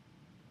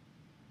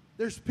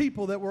 there's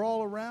people that were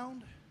all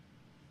around.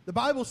 The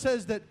Bible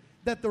says that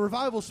the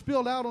revival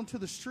spilled out onto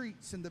the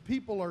streets, and the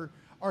people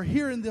are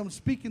hearing them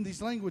speaking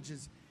these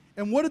languages.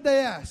 And what did they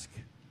ask?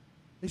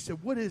 They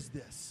said, what is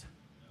this?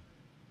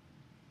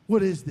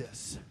 What is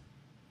this?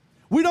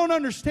 We don't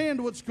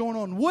understand what's going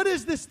on. What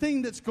is this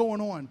thing that's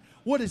going on?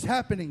 What is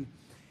happening?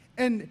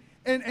 And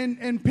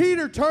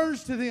Peter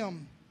turns to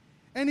them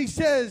and he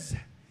says,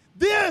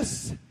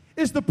 this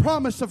is the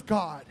promise of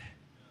God.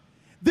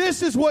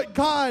 This is what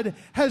God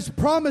has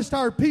promised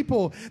our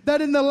people, that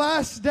in the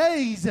last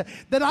days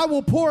that I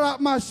will pour out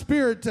my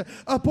Spirit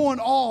upon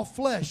all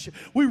flesh.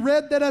 We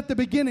read that at the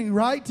beginning,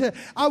 right?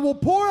 I will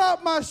pour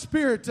out my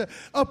Spirit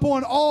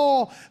upon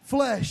all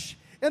flesh.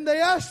 And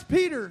they asked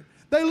Peter,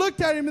 they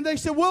looked at him and they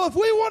said, well, if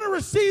we want to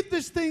receive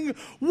this thing,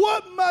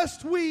 what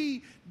must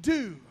we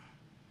do?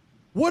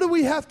 What do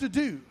we have to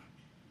do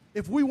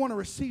if we want to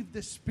receive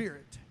this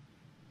Spirit?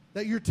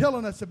 that you're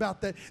telling us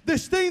about that.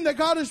 This thing that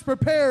God has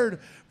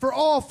prepared for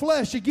all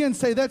flesh. Again,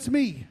 say, that's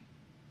me.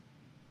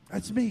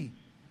 That's me.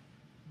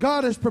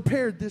 God has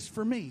prepared this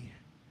for me.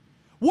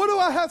 What do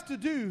I have to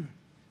do?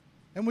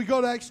 And we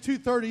go to Acts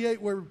 2:38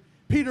 where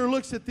Peter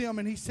looks at them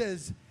and he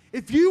says,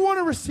 if you want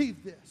to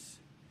receive this,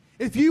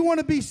 if you want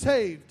to be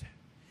saved,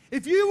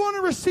 if you want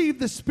to receive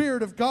the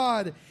Spirit of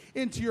God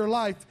into your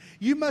life,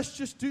 you must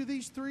just do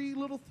these three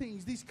little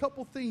things, these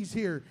couple things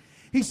here.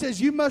 He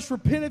says, you must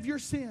repent of your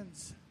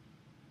sins.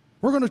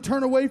 We're going to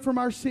turn away from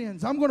our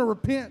sins. I'm going to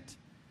repent.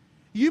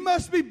 You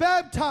must be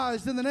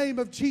baptized in the name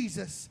of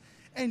Jesus,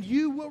 and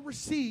you will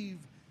receive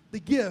the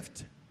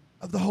gift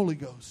of the Holy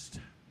Ghost.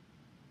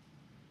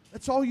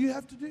 That's all you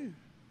have to do.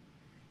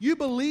 You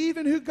believe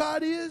in who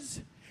God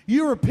is,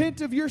 you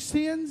repent of your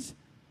sins,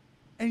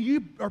 and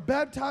you are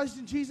baptized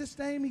in Jesus'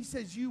 name. He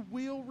says you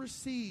will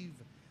receive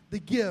the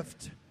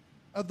gift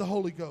of the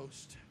Holy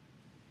Ghost.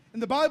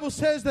 And the Bible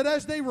says that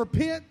as they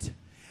repent,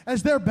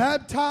 as they're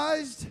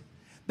baptized,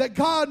 that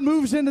God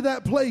moves into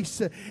that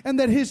place and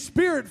that His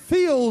Spirit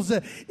fills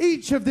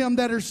each of them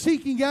that are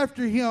seeking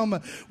after Him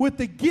with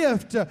the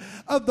gift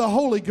of the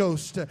Holy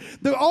Ghost.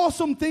 The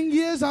awesome thing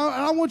is,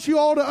 I want you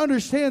all to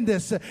understand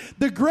this.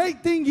 The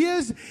great thing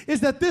is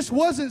that this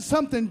wasn't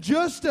something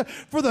just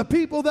for the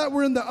people that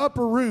were in the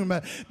upper room,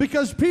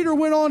 because Peter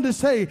went on to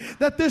say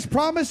that this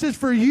promise is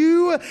for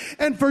you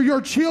and for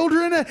your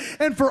children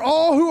and for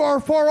all who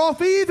are far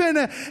off, even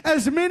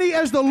as many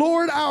as the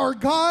Lord our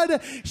God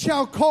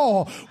shall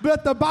call.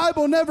 But the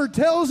Bible never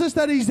tells us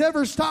that He's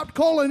ever stopped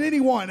calling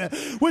anyone,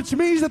 which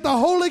means that the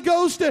Holy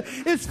Ghost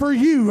is for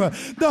you.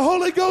 The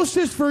Holy Ghost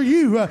is for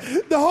you.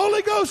 The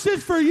Holy Ghost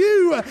is for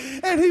you,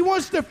 and He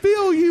wants to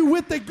fill you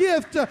with the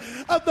gift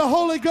of the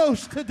Holy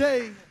Ghost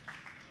today.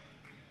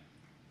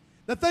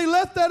 That they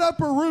left that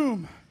upper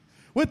room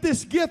with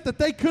this gift that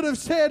they could have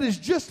said is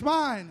just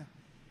mine.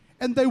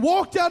 And they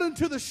walked out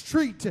into the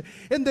street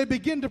and they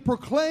began to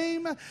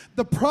proclaim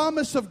the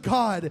promise of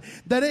God,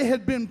 that it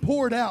had been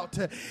poured out.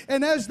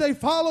 And as they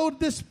followed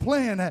this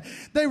plan,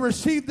 they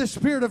received the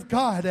Spirit of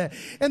God.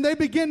 And they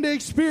began to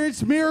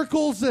experience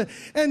miracles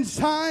and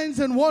signs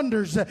and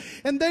wonders.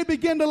 And they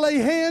began to lay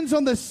hands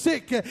on the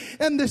sick,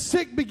 and the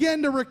sick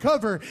began to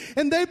recover.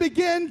 And they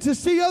began to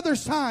see other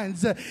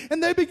signs.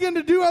 And they began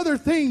to do other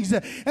things.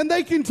 And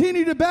they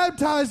continued to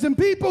baptize, and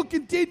people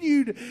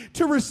continued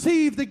to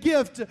receive the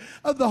gift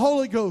of the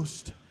Holy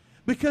Ghost,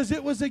 because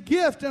it was a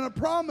gift and a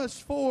promise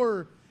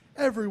for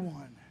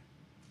everyone.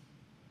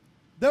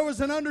 There was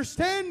an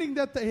understanding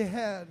that they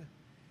had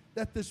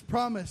that this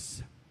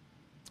promise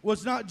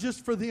was not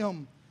just for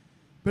them,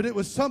 but it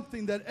was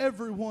something that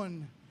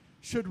everyone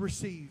should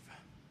receive.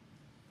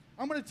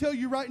 I'm going to tell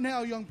you right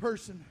now, young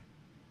person,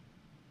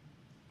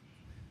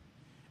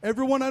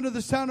 everyone under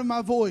the sound of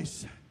my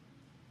voice,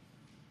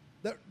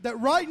 that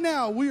right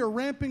now we are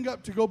ramping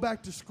up to go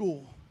back to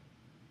school.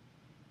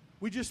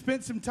 We just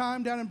spent some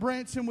time down in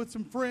Branson with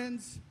some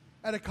friends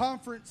at a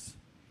conference,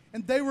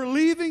 and they were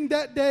leaving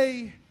that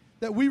day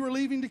that we were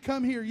leaving to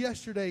come here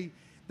yesterday.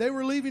 They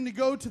were leaving to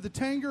go to the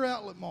Tanger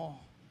Outlet Mall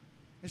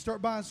and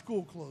start buying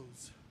school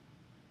clothes.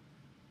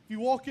 If you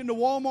walk into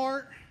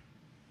Walmart,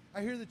 I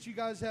hear that you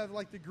guys have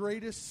like the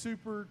greatest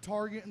super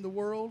Target in the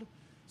world,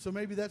 so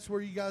maybe that's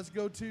where you guys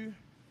go to.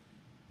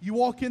 You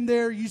walk in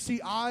there, you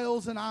see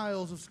aisles and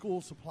aisles of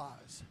school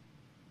supplies.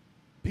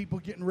 People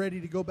getting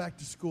ready to go back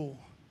to school.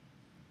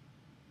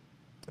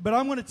 But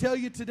I'm going to tell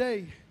you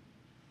today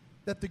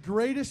that the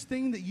greatest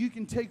thing that you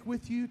can take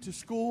with you to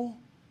school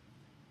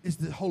is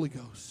the Holy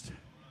Ghost,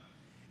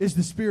 is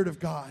the Spirit of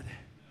God.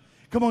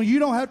 Come on, you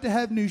don't have to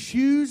have new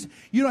shoes.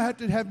 You don't have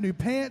to have new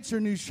pants or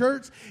new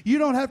shirts. You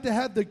don't have to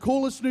have the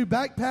coolest new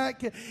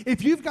backpack.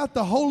 If you've got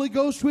the Holy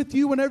Ghost with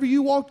you whenever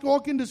you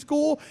walk into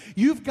school,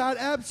 you've got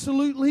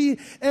absolutely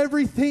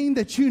everything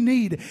that you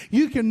need.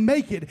 You can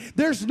make it.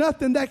 There's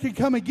nothing that can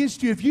come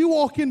against you. If you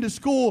walk into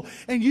school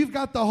and you've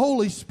got the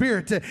Holy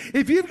Spirit,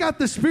 if you've got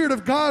the Spirit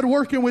of God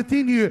working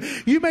within you,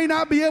 you may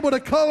not be able to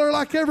color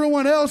like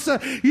everyone else.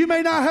 You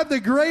may not have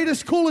the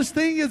greatest, coolest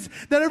thing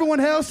that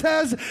everyone else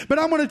has, but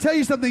I'm going to tell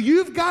you something.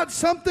 You've got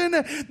something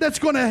that's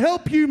going to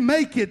help you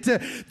make it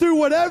through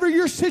whatever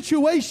your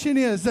situation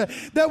is.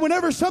 That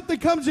whenever something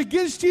comes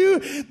against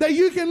you, that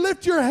you can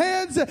lift your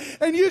hands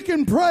and you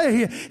can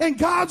pray. And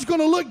God's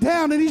going to look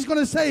down and He's going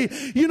to say,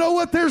 you know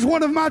what? There's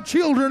one of my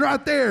children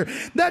right there.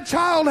 That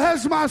child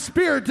has my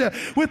Spirit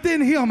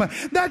within him.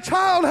 That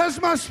child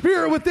has my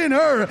Spirit within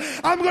her.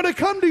 I'm going to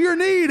come to your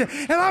need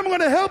and I'm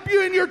going to help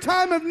you in your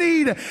time of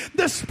need.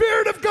 The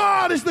Spirit of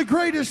God is the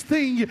greatest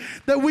thing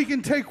that we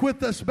can take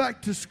with us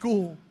back to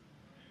school.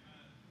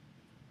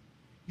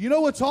 You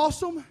know what's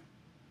awesome? Is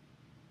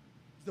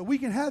that we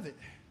can have it.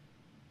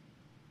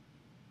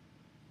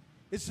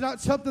 It's not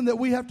something that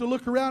we have to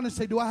look around and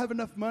say, do I have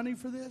enough money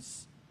for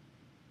this?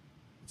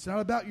 It's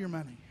not about your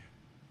money.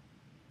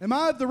 Am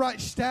I of the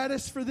right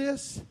status for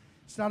this?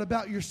 It's not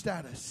about your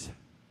status.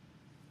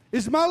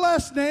 Is my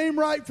last name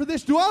right for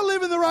this? Do I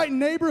live in the right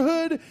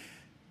neighborhood?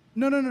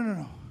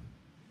 No.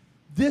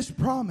 This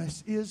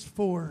promise is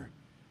for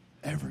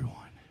everyone.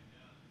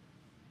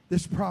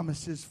 this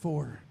promise is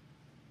for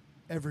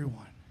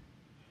everyone.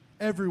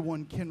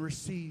 Everyone can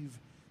receive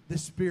the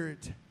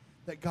Spirit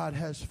that God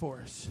has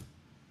for us.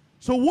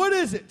 So what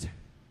is it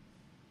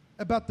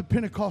about the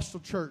Pentecostal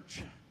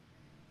church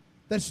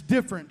that's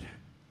different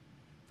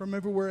from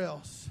everywhere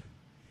else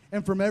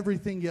and from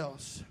everything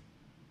else?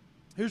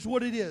 Here's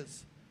what it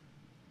is.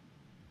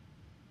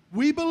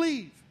 We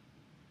believe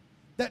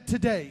that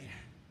today,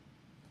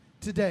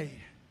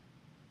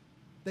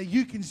 that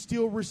you can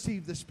still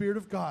receive the Spirit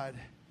of God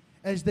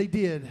as they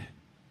did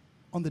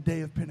on the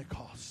day of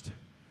Pentecost,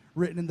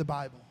 written in the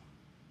Bible.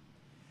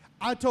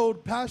 I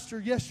told Pastor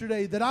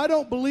yesterday that I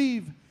don't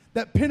believe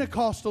that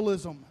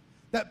Pentecostalism,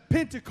 that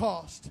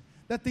Pentecost,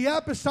 that the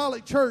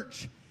Apostolic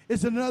Church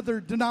is another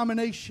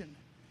denomination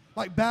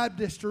like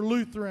Baptist or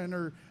Lutheran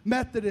or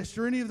Methodist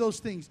or any of those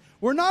things.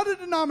 We're not a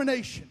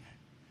denomination.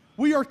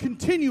 We are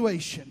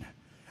continuation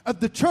of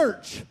the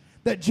church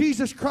that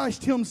Jesus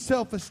Christ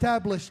himself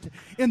established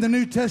in the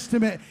New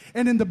Testament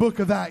and in the book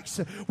of Acts.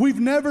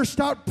 We've never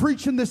stopped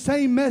preaching the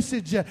same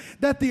message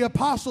that the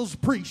apostles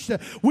preached.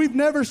 We've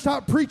never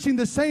stopped preaching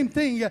the same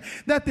thing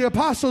that the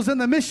apostles and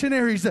the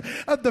missionaries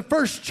of the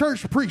first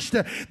church preached.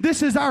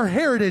 This is our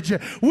heritage.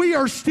 We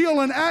are still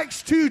an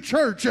Acts 2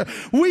 church.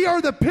 We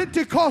are the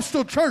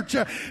Pentecostal church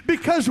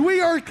because we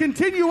are a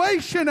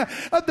continuation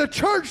of the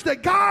church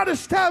that God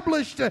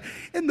established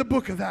in the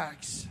book of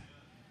Acts.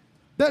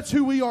 That's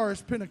who we are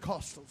as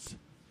Pentecostals.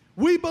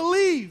 We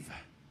believe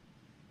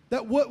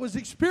that what was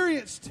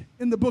experienced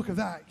in the book of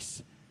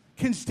Acts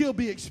can still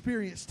be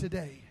experienced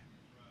today.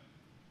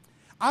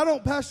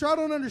 Pastor, I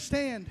don't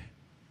understand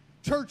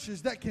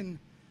churches that can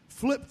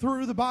flip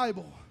through the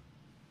Bible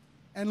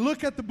and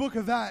look at the book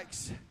of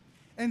Acts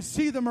and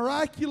see the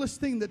miraculous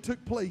thing that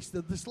took place,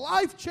 this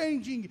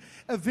life-changing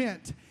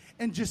event,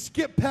 and just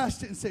skip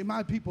past it and say,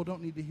 my people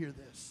don't need to hear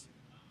this.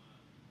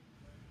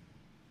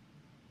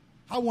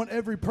 I want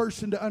every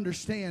person to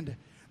understand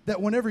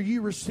that whenever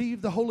you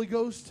receive the Holy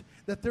Ghost,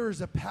 that there is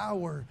a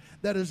power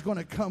that is going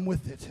to come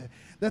with it.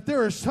 That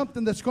there is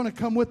something that's going to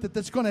come with it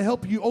that's going to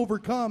help you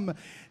overcome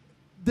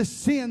the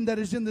sin that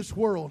is in this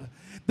world.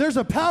 There's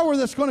a power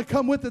that's going to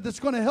come with it that's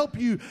going to help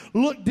you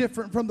look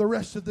different from the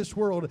rest of this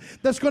world.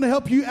 That's going to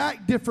help you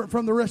act different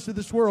from the rest of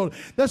this world.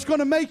 That's going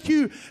to make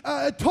you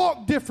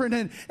talk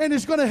different and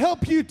is going to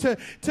help you to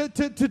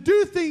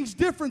do things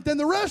different than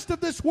the rest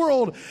of this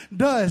world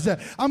does.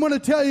 I'm going to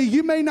tell you,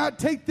 you may not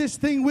take this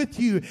thing with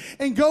you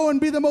and go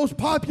and be the most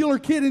popular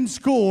kid in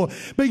school,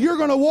 but you're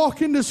going to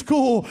walk into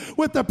school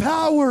with the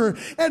power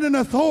and an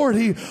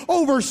authority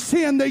over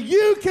sin that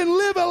you can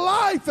live a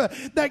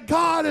life that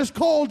God has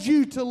called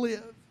you to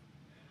live.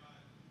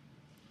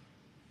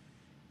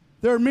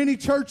 There are many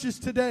churches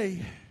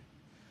today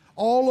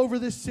all over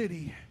this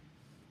city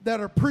that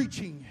are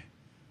preaching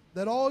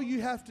that all you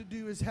have to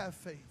do is have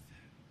faith.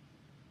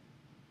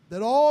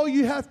 That all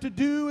you have to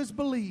do is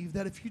believe,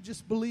 that if you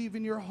just believe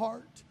in your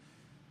heart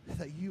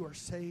that you are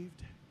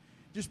saved.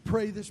 Just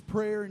pray this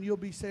prayer and you'll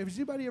be saved. Has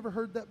anybody ever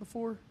heard that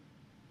before?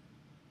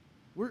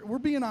 We're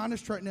being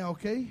honest right now,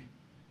 okay?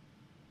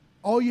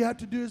 All you have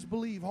to do is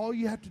believe. All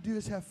you have to do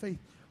is have faith.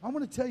 I'm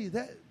going to tell you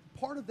that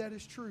part of that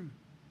is true.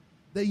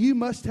 That you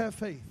must have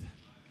faith.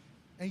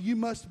 And you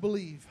must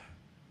believe.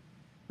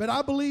 But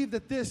I believe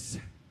that this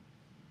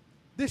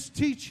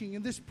teaching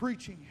and this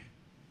preaching,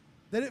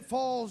 that it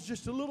falls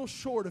just a little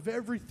short of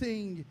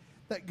everything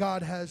that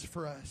God has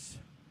for us.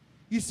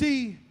 You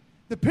see,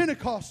 the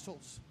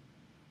Pentecostals,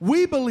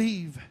 we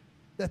believe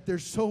that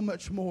there's so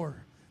much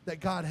more that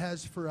God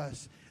has for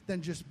us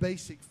than just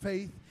basic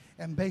faith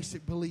and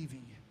basic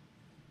believing.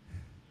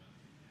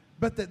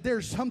 But that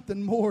there's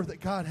something more that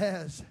God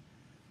has.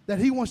 That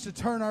He wants to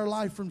turn our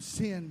life from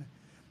sin.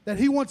 That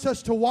He wants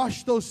us to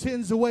wash those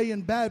sins away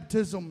in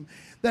baptism.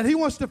 That He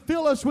wants to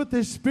fill us with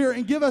His Spirit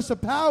and give us a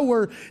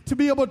power to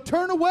be able to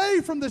turn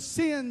away from the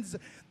sins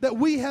that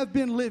we have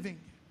been living.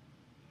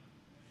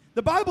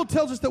 The Bible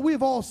tells us that we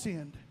have all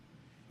sinned.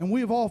 And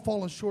we have all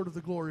fallen short of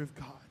the glory of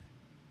God.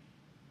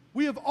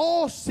 We have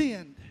all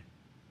sinned.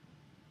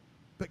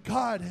 But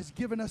God has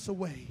given us a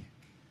way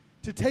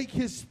to take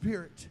His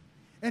Spirit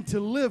and to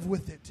live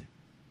with it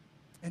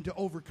and to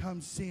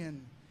overcome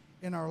sin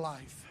in our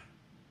life.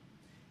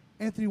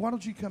 Anthony, why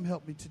don't you come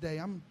help me today?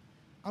 I'm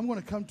going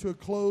to come to a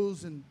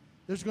close, and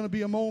there's going to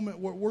be a moment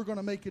where we're going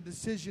to make a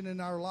decision in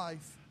our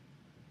life.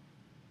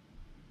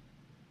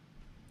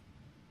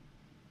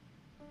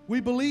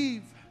 We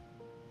believe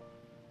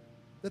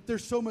that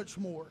there's so much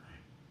more.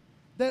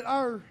 That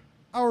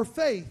our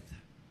faith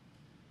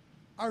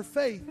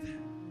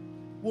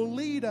will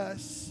lead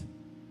us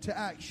to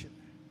action.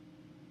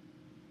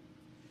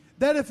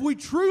 That if we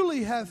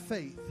truly have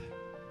faith,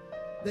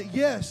 that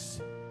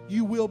yes,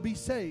 you will be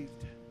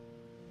saved.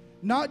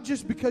 Not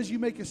just because you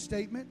make a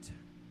statement.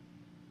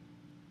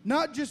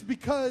 Not just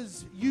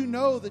because you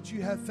know that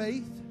you have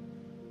faith.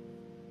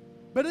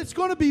 But it's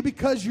going to be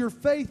because your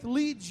faith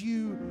leads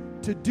you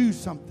to do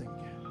something.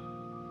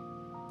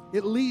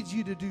 It leads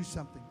you to do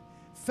something.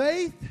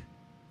 Faith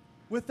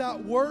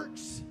without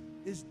works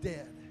is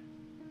dead.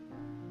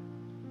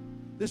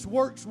 This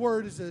works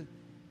word is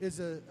is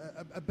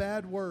a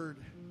bad word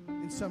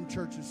in some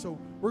churches. So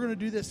we're going to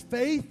do this.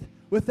 Faith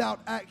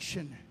without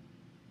action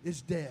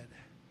is dead.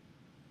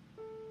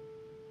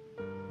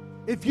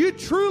 If you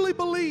truly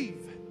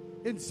believe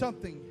in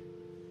something,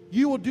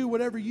 you will do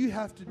whatever you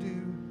have to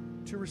do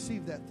to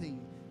receive that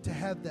thing, to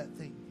have that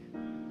thing.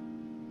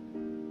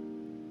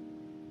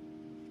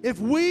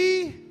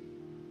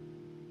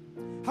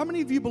 How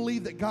many of you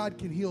believe that God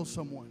can heal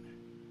someone?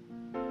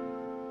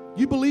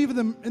 You believe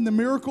in the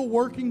miracle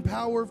working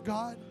power of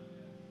God?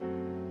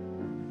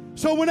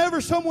 So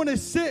whenever someone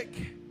is sick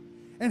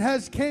and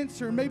has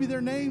cancer, maybe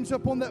their name's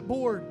up on that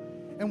board,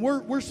 and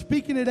we're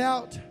speaking it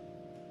out,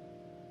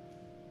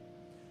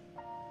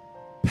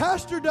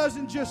 pastor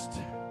doesn't just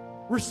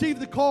receive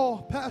the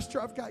call,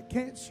 Pastor, I've got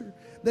cancer.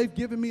 They've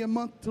given me a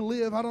month to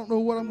live. I don't know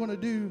what I'm going to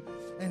do.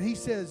 And he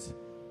says,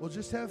 well,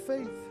 just have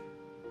faith,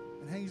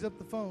 and hangs up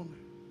the phone.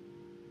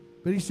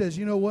 But he says,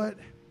 you know what?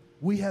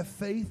 We have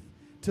faith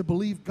to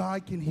believe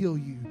God can heal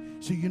you.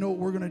 So you know what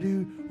we're going to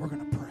do? We're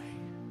going to pray.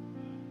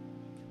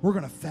 We're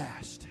going to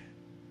fast.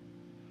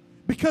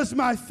 Because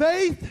my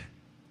faith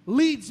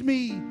leads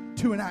me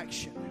to an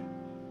action.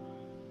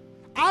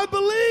 I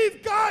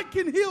believe God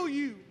can heal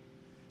you.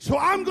 So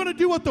I'm going to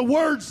do what the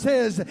Word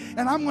says,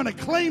 and I'm going to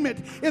claim it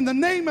in the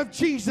name of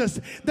Jesus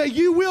that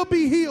you will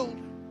be healed.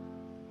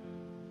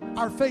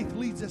 Our faith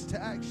leads us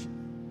to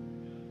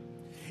action.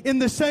 In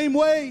the same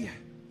way,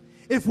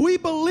 if we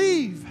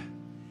believe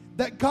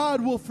that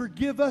God will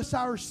forgive us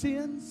our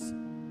sins,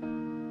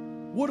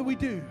 what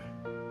do?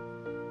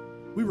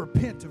 We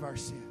repent of our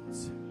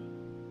sins.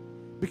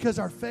 Because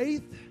our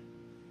faith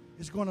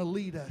is going to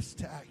lead us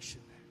to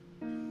action.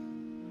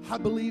 I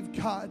believe,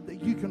 God,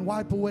 that you can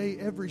wipe away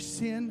every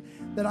sin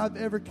that I've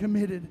ever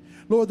committed.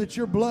 Lord, that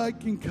your blood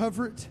can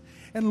cover it.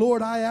 And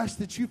Lord, I ask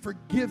that you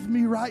forgive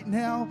me right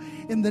now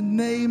in the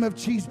name of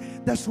Jesus.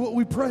 That's what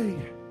we pray.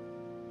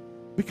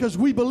 Because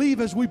we believe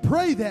as we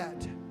pray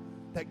that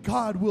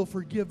God will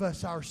forgive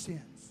us our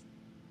sins.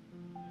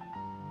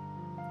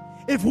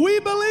 If we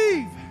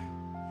believe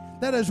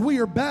that as we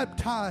are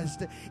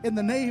baptized in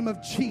the name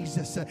of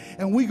Jesus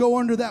and we go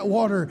under that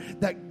water,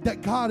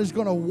 that God is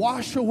going to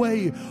wash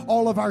away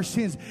all of our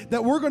sins,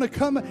 that we're going to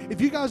come.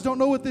 If you guys don't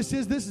know what this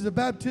is a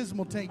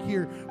baptismal tank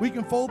here. We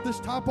can fold this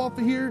top off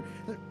of here.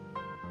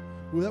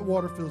 Ooh, that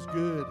water feels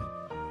good.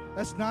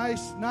 That's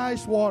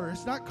nice water.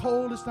 It's not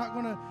cold. It's not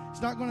going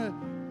to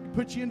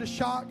put you into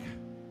shock.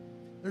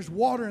 There's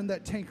water in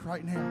that tank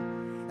right now.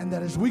 And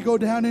that as we go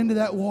down into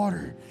that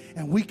water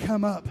and we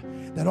come up,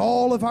 that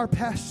all of our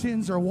past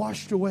sins are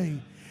washed away.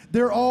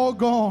 They're all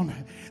gone.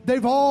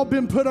 They've all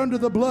been put under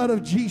the blood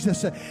of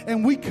Jesus.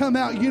 And we come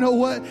out, you know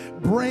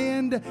what?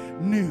 Brand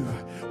new.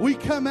 We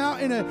come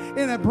out in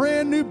a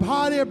brand new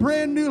body, a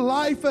brand new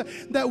life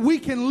that we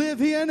can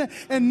live in.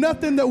 And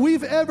nothing that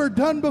we've ever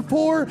done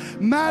before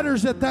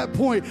matters at that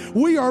point.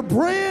 We are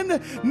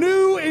brand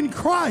new in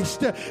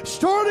Christ,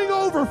 starting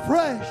over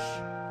fresh.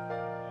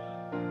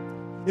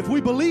 If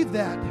we believe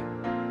that,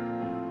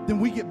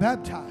 then we get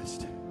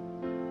baptized.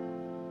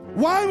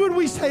 Why would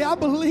we say, I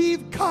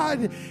believe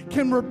God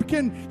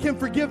can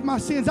forgive my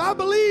sins. I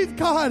believe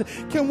God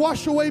can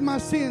wash away my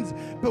sins.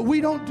 But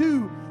we don't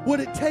do what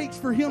it takes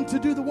for Him to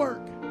do the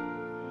work.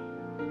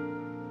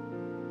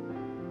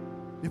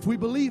 If we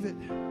believe it,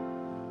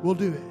 we'll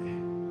do it.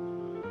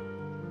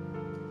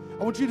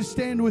 I want you to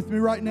stand with me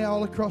right now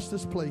all across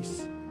this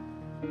place.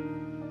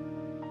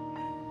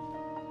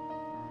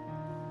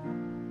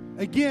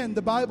 Again,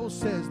 the Bible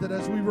says that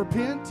as we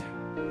repent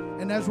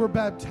and as we're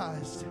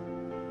baptized,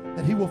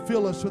 that He will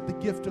fill us with the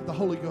gift of the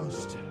Holy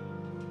Ghost.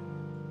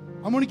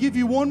 I'm going to give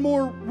you one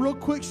more real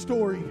quick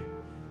story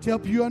to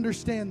help you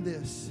understand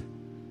this.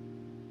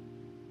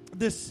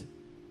 This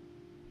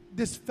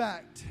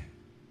fact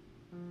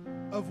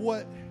of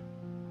what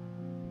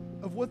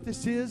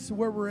this is,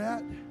 where we're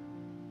at,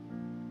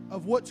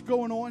 of what's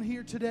going on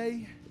here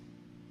today,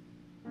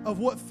 of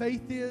what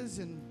faith is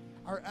and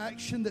our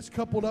action that's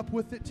coupled up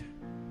with it.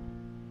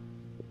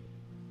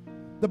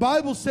 The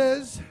Bible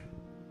says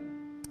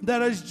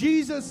that as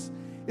Jesus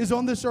is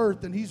on this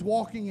earth and He's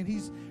walking and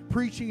He's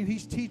preaching and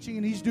He's teaching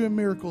and He's doing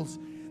miracles,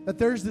 that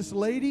there's this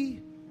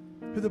lady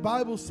who the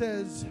Bible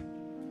says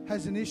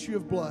has an issue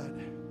of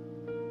blood.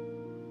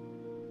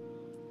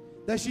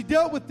 That she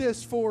dealt with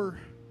this for,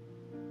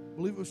 I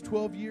believe it was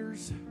 12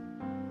 years.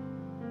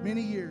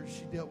 Many years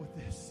she dealt with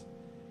this.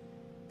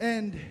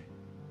 And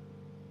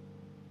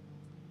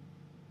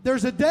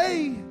there's a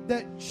day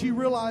that she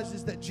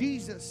realizes that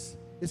Jesus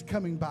is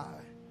coming by.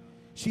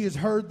 She has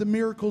heard the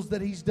miracles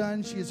that He's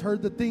done. She has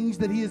heard the things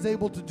that He is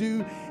able to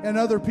do in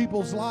other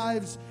people's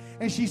lives.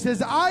 And she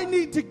says, I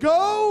need to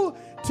go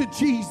to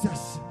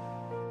Jesus.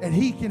 And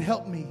He can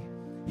help me.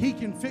 He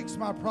can fix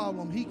my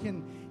problem. He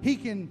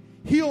can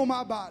heal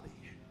my body.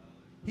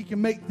 He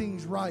can make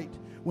things right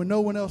when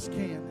no one else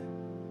can.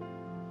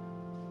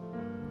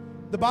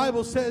 The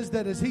Bible says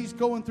that as He's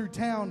going through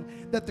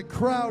town, that the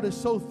crowd is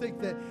so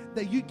thick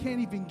that you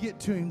can't even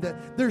get to Him,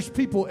 that there's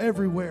people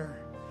everywhere.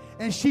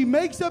 And she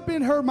makes up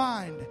in her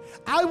mind,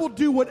 I will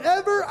do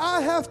whatever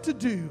I have to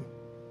do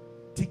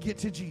to get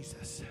to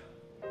Jesus.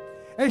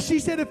 And she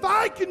said, if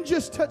I can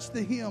just touch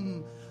the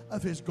hem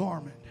of his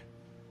garment,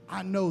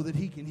 I know that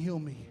he can heal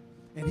me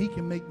and he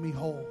can make me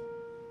whole.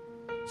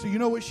 So you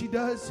know what she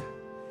does?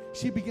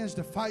 She begins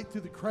to fight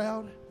through the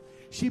crowd.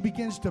 She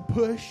begins to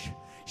push.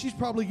 She's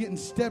probably getting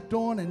stepped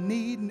on and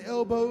kneed and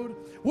elbowed.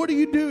 What are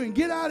you doing?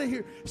 Get out of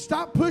here.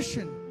 Stop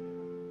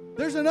pushing.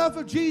 There's enough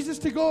of Jesus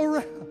to go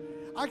around.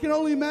 I can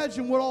only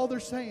imagine what all they're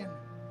saying.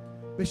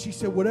 But she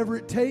said, whatever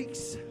it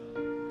takes,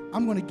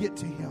 I'm going to get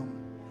to him.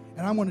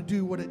 And I'm going to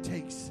do what it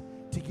takes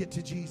to get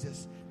to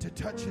Jesus, to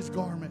touch his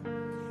garment.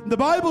 The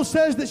Bible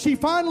says that she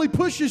finally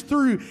pushes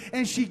through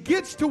and she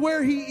gets to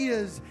where he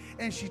is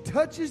and she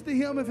touches the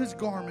hem of his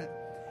garment,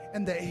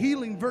 and that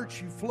healing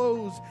virtue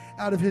flows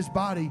out of his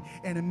body,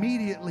 and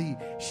immediately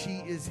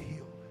she is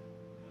healed.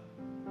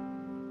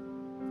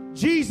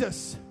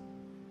 Jesus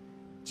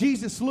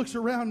looks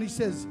around and he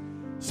says,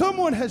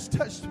 someone has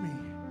touched me.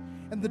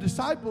 And the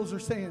disciples are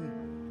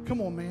saying,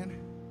 come on, man.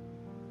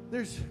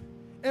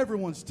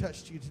 Everyone's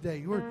touched you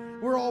today.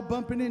 We're all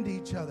bumping into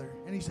each other.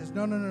 And he says,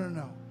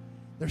 no.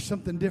 There's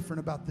something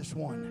different about this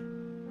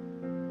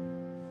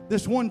one.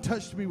 This one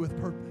touched me with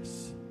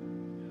purpose.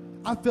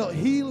 I felt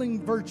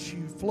healing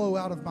virtue flow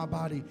out of my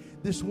body.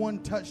 This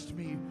one touched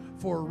me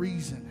for a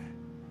reason.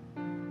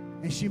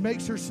 And she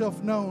makes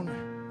herself known.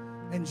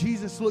 And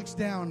Jesus looks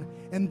down.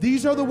 And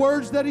these are the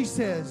words that he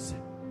says.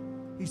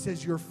 He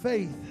says, your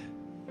faith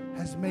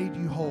has made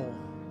you whole.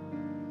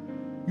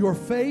 Your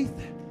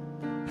faith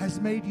has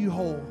made you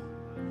whole.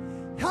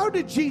 How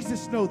did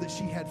Jesus know that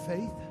she had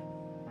faith?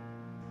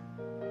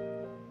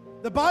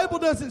 The Bible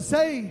doesn't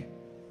say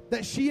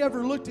that she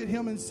ever looked at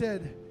him and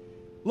said,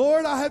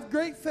 Lord, I have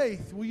great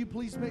faith. Will you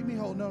please make me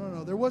whole?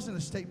 No. There wasn't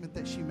a statement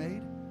that she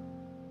made.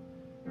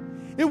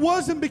 It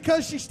wasn't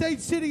because she stayed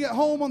sitting at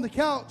home on the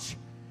couch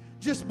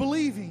just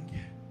believing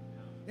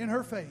in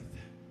her faith.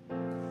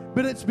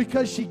 But it's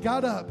because she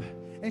got up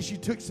and she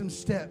took some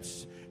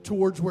steps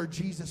towards where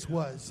Jesus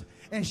was.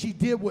 And she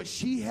did what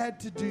she had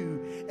to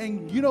do.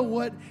 And you know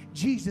what?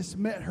 Jesus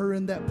met her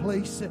in that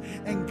place.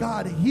 And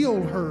God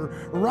healed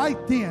her right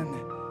then.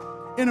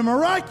 In a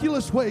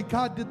miraculous way,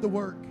 God did the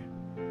work.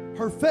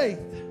 Her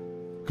faith,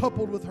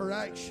 coupled with her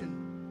action,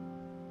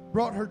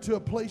 brought her to a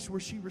place where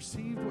she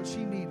received what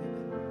she needed.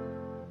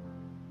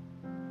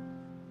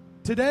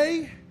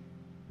 Today,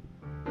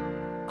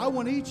 I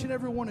want each and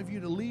every one of you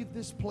to leave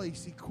this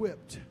place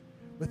equipped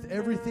with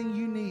everything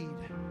you need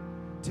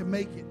to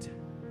make it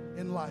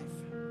in life.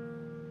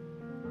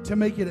 To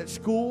make it at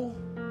school,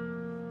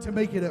 to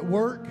make it at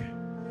work,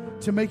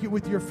 to make it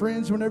with your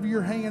friends whenever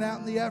you're hanging out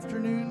in the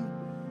afternoon.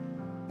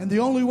 And the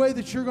only way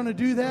that you're going to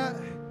do that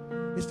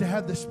is to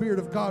have the Spirit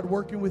of God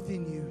working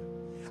within you.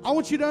 I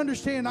want you to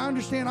understand, I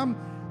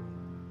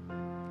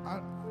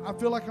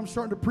feel like I'm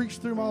starting to preach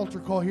through my altar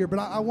call here, but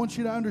I want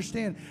you to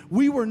understand,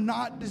 we were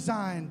not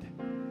designed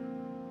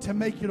to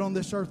make it on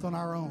this earth on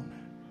our own.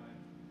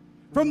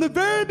 From the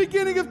very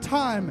beginning of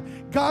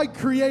time, God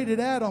created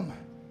Adam.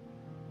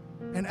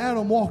 And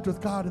Adam walked with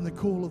God in the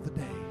cool of the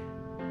day.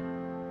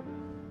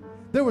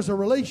 There was a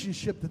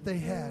relationship that they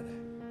had.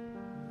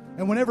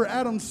 And whenever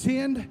Adam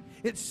sinned,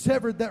 it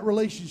severed that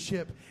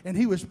relationship. And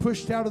he was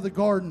pushed out of the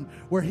garden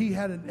where he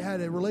had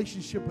a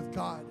relationship with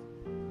God.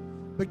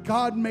 But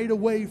God made a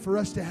way for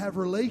us to have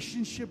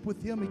relationship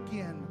with him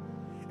again.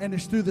 And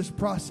it's through this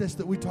process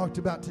that we talked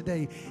about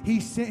today.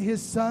 He sent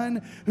his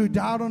son who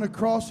died on a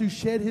cross, who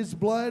shed his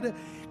blood.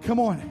 Come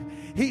on.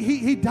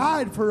 He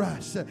died for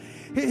us.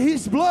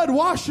 His blood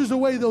washes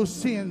away those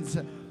sins.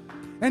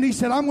 And he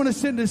said, I'm going to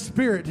send his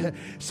Spirit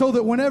so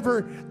that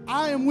whenever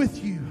I am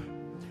with you,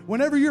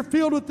 whenever you're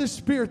filled with this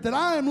Spirit, that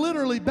I am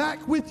literally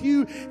back with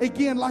you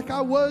again like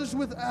I was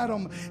with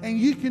Adam. And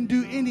you can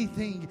do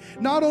anything,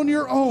 not on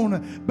your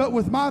own, but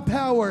with my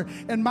power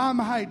and my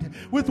might.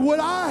 With what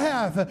I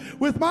have,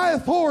 with my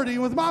authority,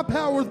 with my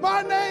power, with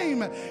my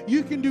name,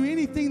 you can do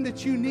anything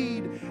that you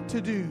need to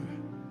do.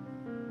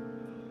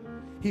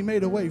 He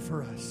made a way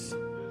for us.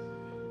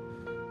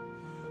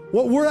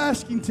 What we're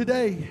asking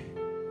today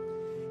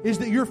is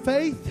that your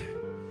faith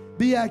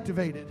be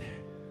activated.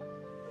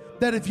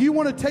 That if you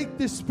want to take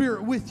this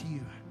Spirit with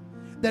you,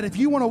 that if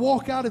you want to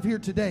walk out of here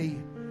today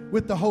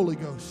with the Holy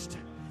Ghost,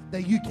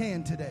 that you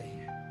can today.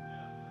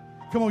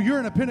 Come on, you're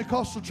in a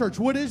Pentecostal church.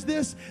 What is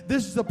this?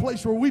 This is a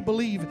place where we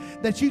believe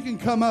that you can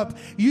come up,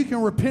 you can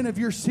repent of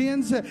your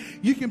sins,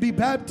 you can be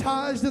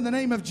baptized in the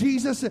name of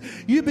Jesus,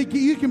 you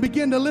can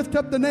begin to lift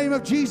up the name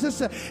of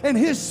Jesus, and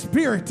His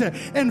Spirit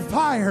and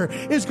fire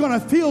is going to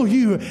fill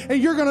you,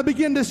 and you're going to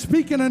begin to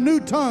speak in a new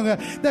tongue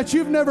that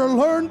you've never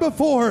learned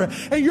before,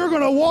 and you're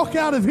going to walk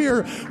out of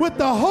here with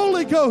the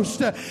Holy Ghost,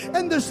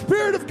 and the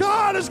Spirit of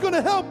God is going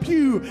to help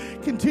you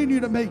continue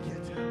to make it.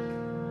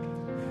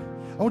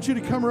 I want you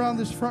to come around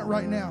this front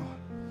right now.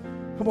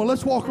 Come on,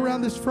 let's walk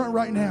around this front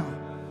right now.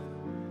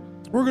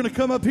 We're going to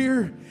come up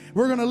here.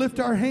 We're going to lift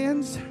our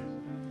hands.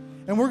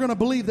 And we're going to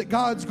believe that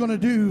God's going to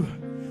do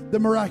the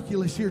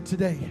miraculous here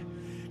today.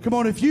 Come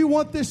on, if you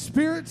want this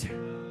Spirit,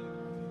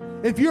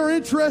 if you're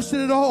interested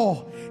at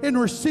all in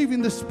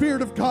receiving the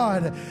Spirit of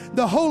God,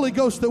 the Holy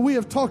Ghost that we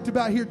have talked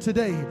about here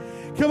today.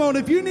 Come on,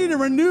 if you need a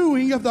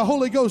renewing of the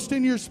Holy Ghost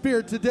in your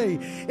spirit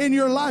today, in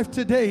your life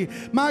today,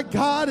 my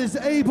God is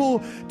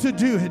able to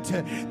do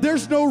it.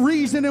 There's no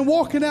reason in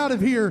walking out of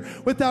here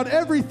without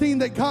everything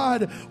that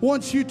God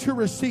wants you to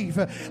receive.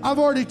 I've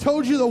already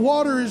told you the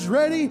water is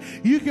ready.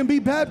 You can be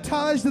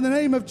baptized in the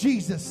name of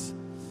Jesus.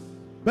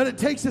 But it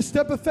takes a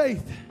step of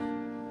faith.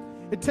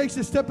 It takes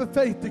a step of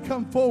faith to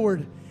come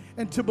forward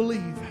and to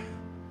believe.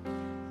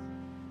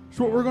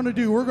 So what we're going to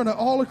do, we're going to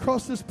all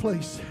across this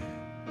place,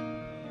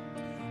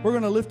 we're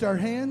going to lift our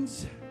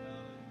hands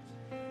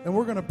and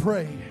we're going to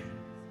pray.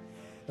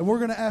 And we're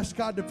going to ask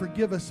God to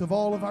forgive us of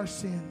all of our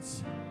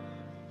sins.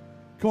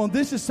 Come on,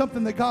 this is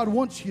something that God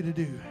wants you to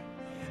do.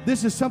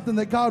 This is something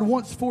that God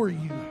wants for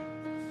you.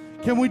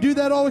 Can we do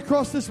that all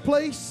across this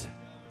place?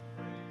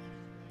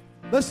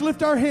 Let's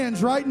lift our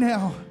hands right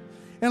now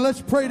and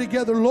let's pray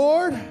together.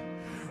 Lord,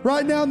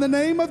 right now in the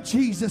name of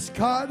Jesus,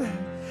 God,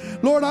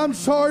 Lord, I'm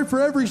sorry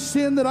for every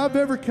sin that I've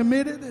ever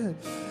committed.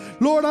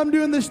 Lord, I'm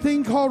doing this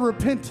thing called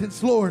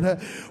repentance, Lord,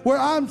 where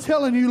I'm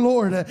telling you,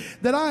 Lord,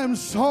 that I am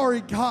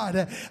sorry,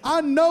 God. I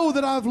know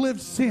that I've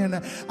lived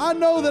sin. I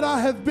know that I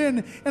have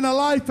been in a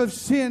life of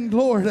sin,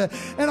 Lord,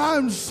 and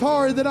I'm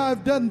sorry that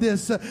I've done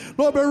this.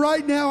 Lord, but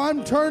right now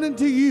I'm turning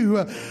to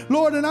you,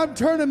 Lord, and I'm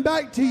turning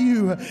back to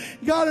you.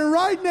 God, and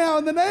right now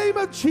in the name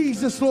of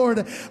Jesus,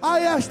 Lord,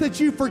 I ask that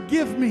you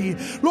forgive me.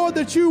 Lord,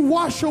 that you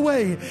wash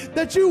away,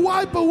 that you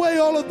wipe away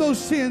all of those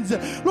sins.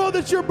 Lord,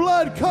 that your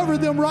blood cover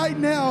them right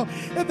now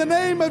in the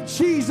name of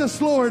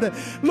Jesus, Lord.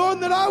 Lord,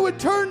 that I would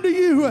turn to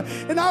you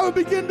and I would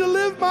begin to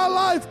live my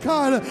life,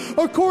 God,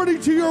 according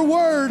to your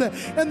word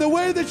and the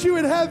way that you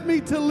would have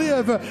me to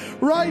live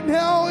right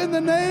now in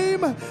the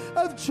name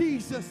of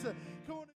Jesus.